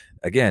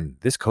 Again,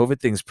 this COVID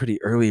thing's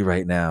pretty early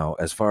right now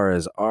as far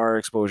as our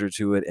exposure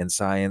to it and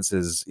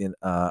science's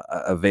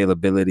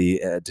availability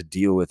to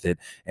deal with it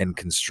and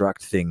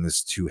construct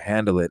things to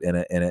handle it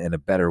in a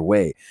better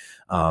way.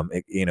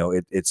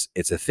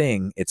 It's a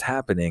thing, it's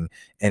happening,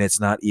 and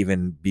it's not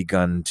even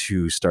begun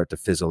to start to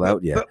fizzle But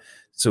out yet. but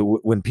So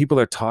when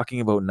people are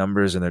talking about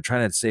numbers and they're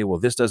trying to say, well,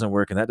 this doesn't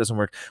work and that doesn't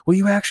work, well,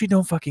 you actually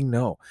don't fucking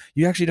know.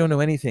 You actually don't know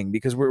anything,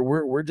 because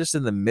we're just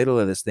in the middle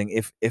of this thing,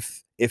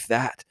 if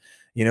that.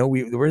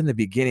 We're in the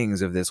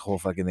beginnings of this whole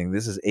fucking thing.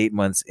 This is 8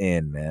 months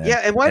in, man,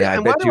 yeah, and and I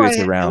why bet do you I it's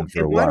around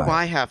for a why do while.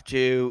 I have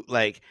to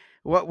like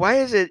why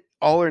is it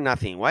all or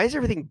nothing? Why is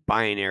everything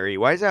binary?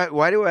 Why is that?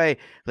 Why do I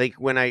like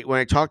when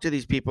I talk to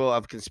these people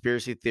of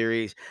conspiracy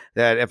theories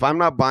that if I'm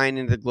not buying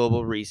into the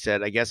global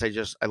reset, I guess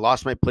I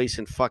lost my place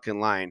in fucking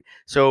line.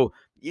 So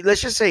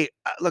let's just say,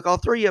 look, I'll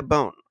throw you a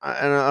bone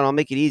and I'll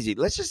make it easy.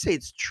 Let's just say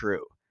it's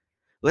true.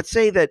 Let's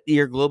say that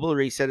your global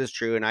reset is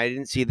true and I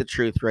didn't see the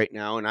truth right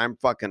now and I'm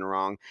fucking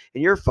wrong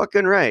and you're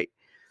fucking right.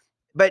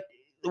 But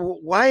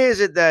why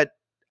is it that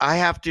I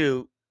have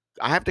to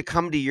I have to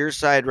come to your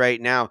side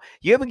right now?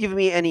 You haven't given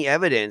me any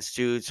evidence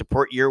to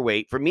support your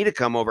weight for me to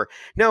come over.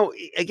 Now,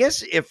 I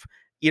guess if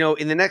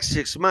in the next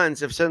 6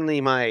 months, if suddenly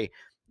my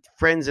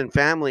friends and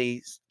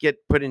family get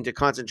put into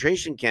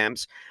concentration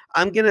camps,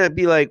 I'm gonna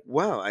be like,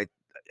 wow, I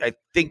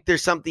think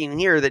there's something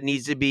here that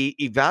needs to be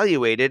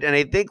evaluated, and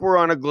I think we're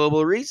on a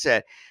global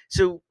reset.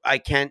 So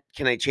can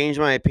I change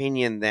my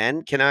opinion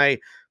then? Can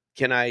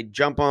I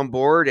jump on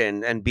board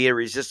and be a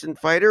resistant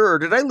fighter, or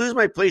did I lose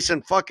my place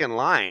in fucking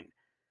line?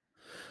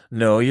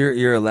 No,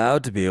 you're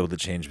allowed to be able to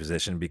change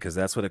position, because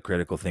that's what a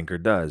critical thinker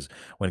does.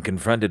 When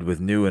confronted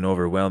with new and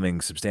overwhelming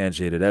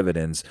substantiated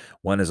evidence,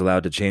 one is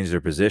allowed to change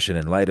their position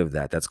in light of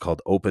that. That's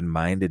called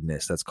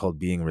open-mindedness. That's called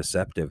being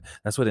receptive.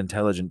 That's what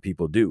intelligent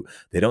people do.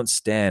 They don't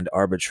stand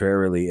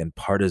arbitrarily and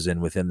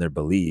partisan within their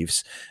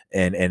beliefs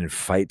and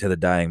fight to the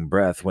dying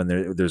breath when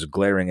there's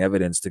glaring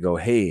evidence to go,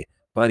 hey,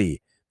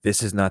 buddy,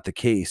 this is not the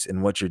case,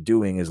 and what you're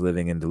doing is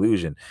living in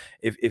delusion.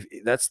 If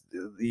that's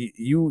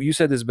you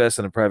said this best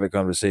in a private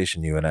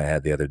conversation you and I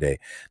had the other day.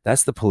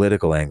 That's the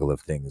political angle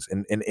of things.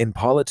 And in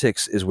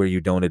politics is where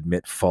you don't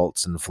admit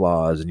faults and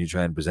flaws, and you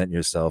try and present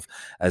yourself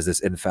as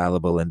this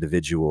infallible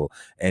individual,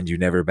 and you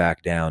never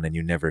back down and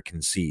you never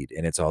concede,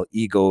 and it's all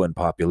ego and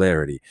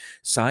popularity.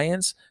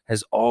 Science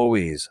has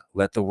always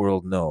let the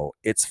world know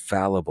it's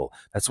fallible.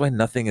 That's why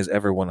nothing is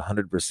ever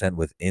 100%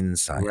 within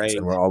science,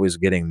 and Right. we're always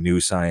getting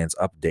new science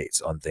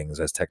updates on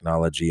things as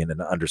technology and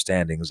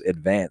understandings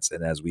advance,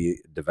 and as we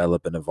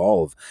develop and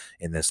evolve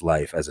in this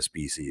life as a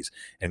species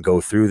and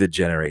go through the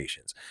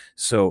generations.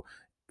 So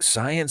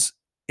science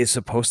is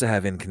supposed to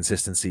have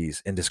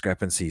inconsistencies and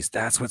discrepancies.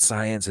 That's what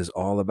science is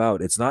all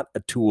about. It's not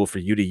a tool for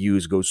you to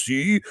use, go,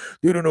 see,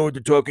 they don't know what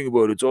they're talking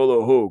about, it's all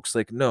a hoax.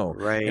 Like, no.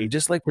 Right. And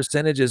just like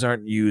percentages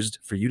aren't used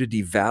for you to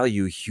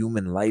devalue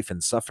human life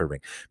and suffering,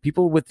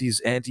 people with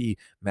these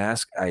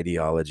anti-mask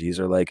ideologies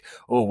are like,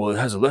 oh, well, it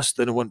has a less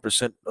than a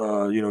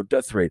 1%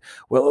 death rate.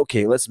 Well,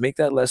 okay, let's make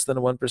that less than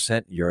a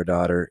 1%. Your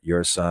daughter,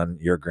 your son,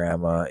 your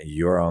grandma,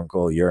 your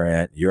uncle, your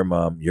aunt, your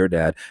mom, your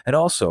dad. And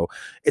also,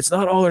 it's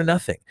not all or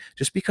nothing.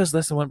 Just because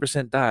less than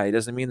 1% die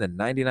doesn't mean that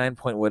 99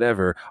 point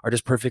whatever are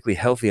just perfectly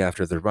healthy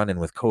after the run in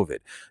with COVID.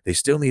 They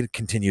still need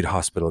continued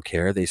hospital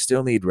care. They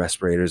still need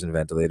respirators and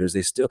ventilators.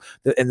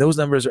 And those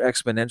numbers are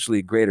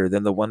exponentially greater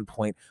than the 1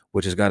 point,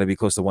 which has got to be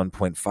close to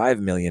 1.5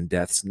 million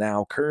deaths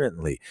now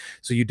currently.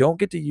 So you don't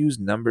get to use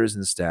numbers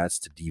and stats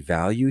to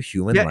devalue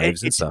human Yeah,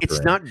 lives and it's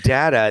suffering. not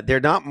data. They're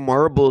not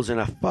marbles in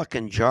a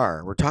fucking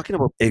jar. We're talking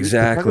about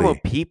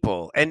Exactly.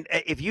 people. And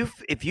if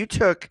you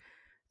took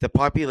the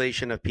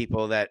population of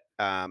people that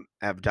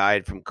have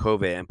died from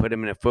COVID and put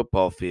them in a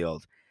football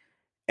field,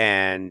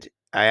 and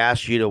I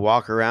asked you to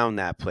walk around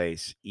that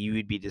place, you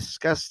would be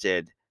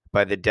disgusted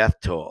by the death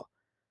toll.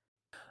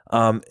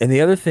 And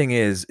the other thing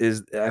is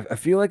I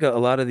feel like a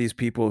lot of these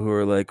people who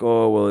are like,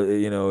 oh,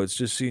 well, it's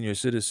just senior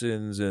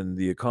citizens and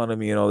the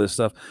economy and all this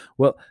stuff.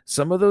 Well,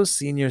 some of those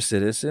senior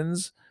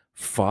citizens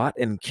fought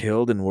and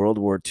killed in World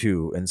War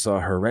II and saw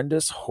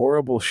horrendous,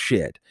 horrible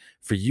shit,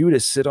 for you to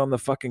sit on the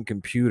fucking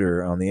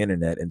computer on the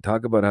internet and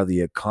talk about how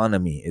the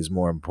economy is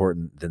more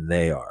important than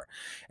they are.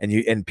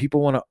 And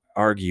people want to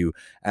argue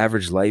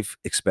average life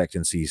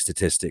expectancy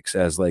statistics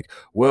as like,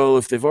 well,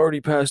 if they've already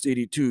passed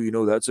 82,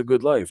 that's a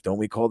good life. Don't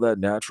we call that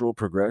natural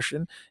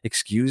progression?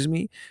 Excuse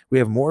me? We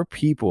have more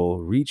people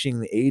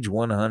reaching the age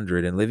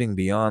 100 and living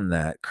beyond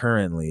that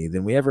currently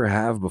than we ever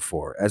have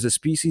before. As a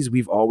species,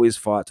 we've always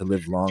fought to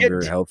live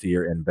longer,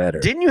 healthier, and better.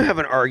 Didn't you have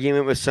an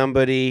argument with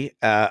somebody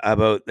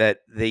about that?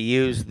 They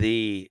use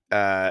the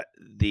I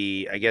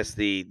guess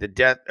the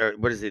death, or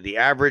what is it, the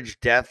average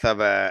death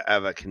of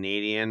a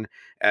Canadian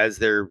as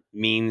their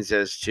means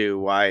as to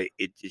why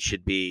it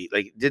should be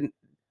like. Didn't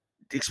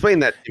explain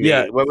that to me.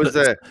 What was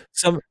the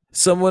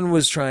someone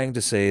was trying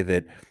to say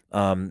that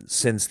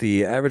since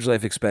the average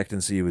life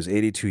expectancy was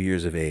 82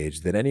 years of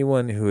age, that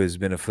anyone who has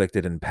been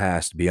afflicted and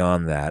passed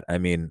beyond that, I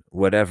mean,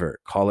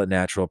 whatever, call it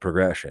natural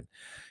progression.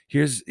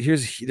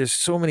 There's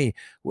so many.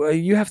 Well,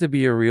 you have to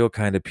be a real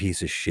kind of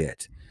piece of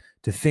shit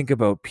to think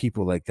about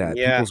people like that,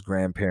 people's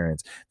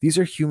grandparents. These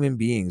are human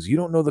beings. You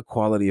don't know the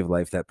quality of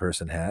life that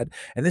person had.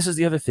 And this is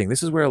the other thing.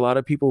 This is where a lot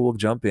of people will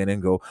jump in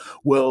and go,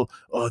 well,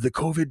 the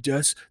COVID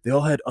deaths, they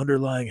all had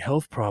underlying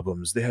health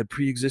problems. They had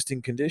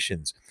pre-existing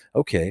conditions.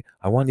 Okay,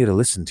 I want you to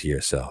listen to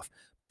yourself.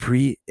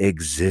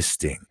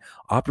 Pre-existing.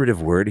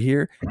 Operative word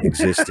here,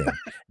 existing.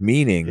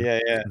 Meaning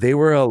they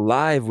were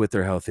alive with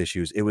their health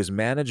issues. It was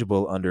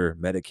manageable under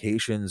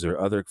medications or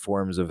other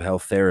forms of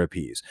health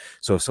therapies.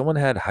 So if someone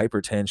had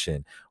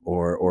hypertension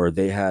or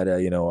they had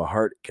a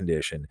heart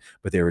condition,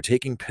 but they were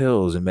taking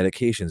pills and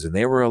medications and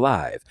they were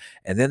alive,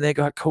 and then they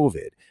got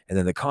COVID, and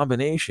then the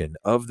combination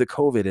of the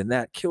COVID and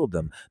that killed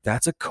them,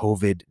 that's a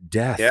COVID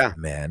death,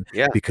 man.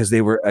 Yeah. Because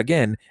they were,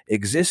 again,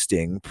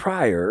 existing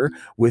prior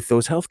with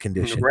those health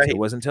conditions. Right. It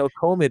wasn't until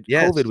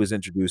COVID was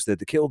introduced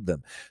that killed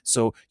them.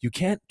 So you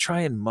can't try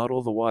and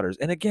muddle the waters.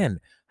 And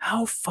again,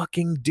 how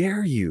fucking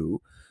dare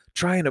you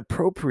try and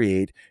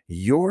appropriate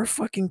your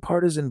fucking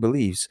partisan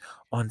beliefs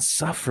on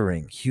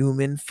suffering,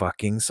 human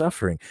fucking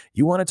suffering.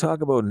 You want to talk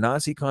about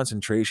Nazi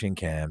concentration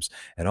camps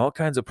and all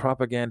kinds of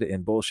propaganda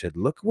and bullshit.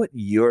 Look what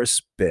you're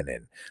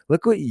spinning.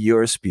 Look what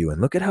you're spewing.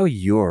 Look at how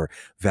you're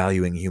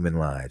valuing human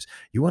lives.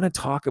 You want to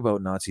talk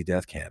about Nazi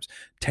death camps.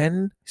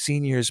 10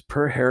 seniors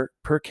per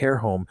care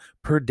home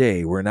per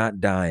day were not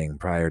dying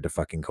prior to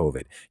fucking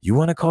COVID. You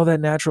want to call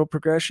that natural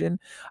progression?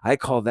 I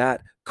call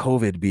that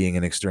COVID being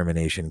an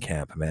extermination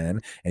camp,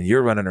 man. And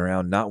you're running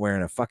around not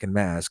wearing a fucking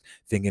mask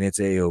thinking it's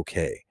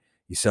A-okay.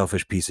 You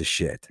selfish piece of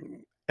shit.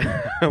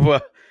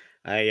 Well,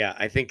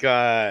 I think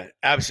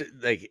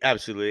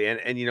absolutely.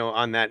 And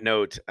on that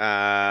note,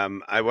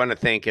 I want to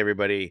thank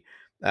everybody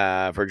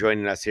for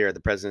joining us here at the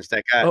President's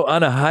Neck.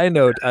 On a high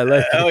note, I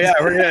like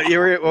it.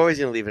 We're always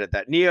gonna leave it at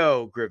that.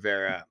 Neo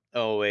Guevara,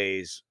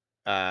 always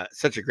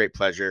such a great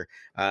pleasure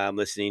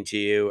listening to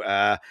you.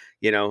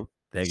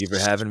 Thank you for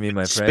having me,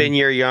 my friend. Spin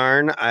your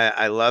yarn.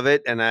 I love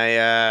it. And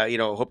I,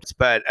 hope it's,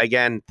 but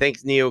again,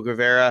 thanks, Neo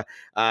Guevara.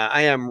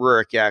 I am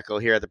Rurik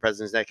Yakel here at The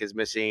President's Neck is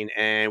Missing,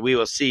 and we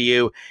will see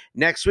you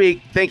next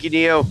week. Thank you,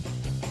 Neo.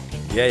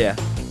 Yeah.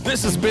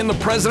 This has been The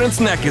President's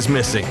Neck is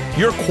Missing,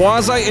 your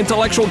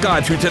quasi-intellectual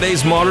guide through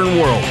today's modern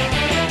world.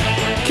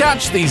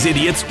 Catch these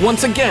idiots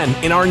once again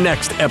in our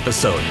next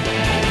episode.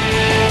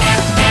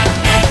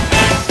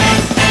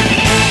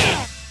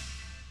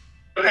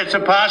 It's a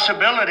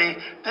possibility.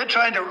 They're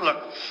trying to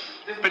look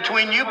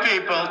between you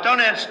people. Don't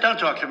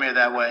talk to me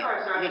that way.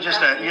 You're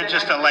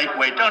just a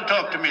lightweight. Don't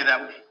talk to me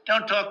that way.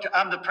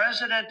 I'm the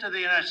president of the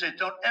United States.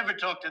 Don't ever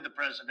talk to the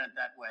president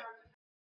that way.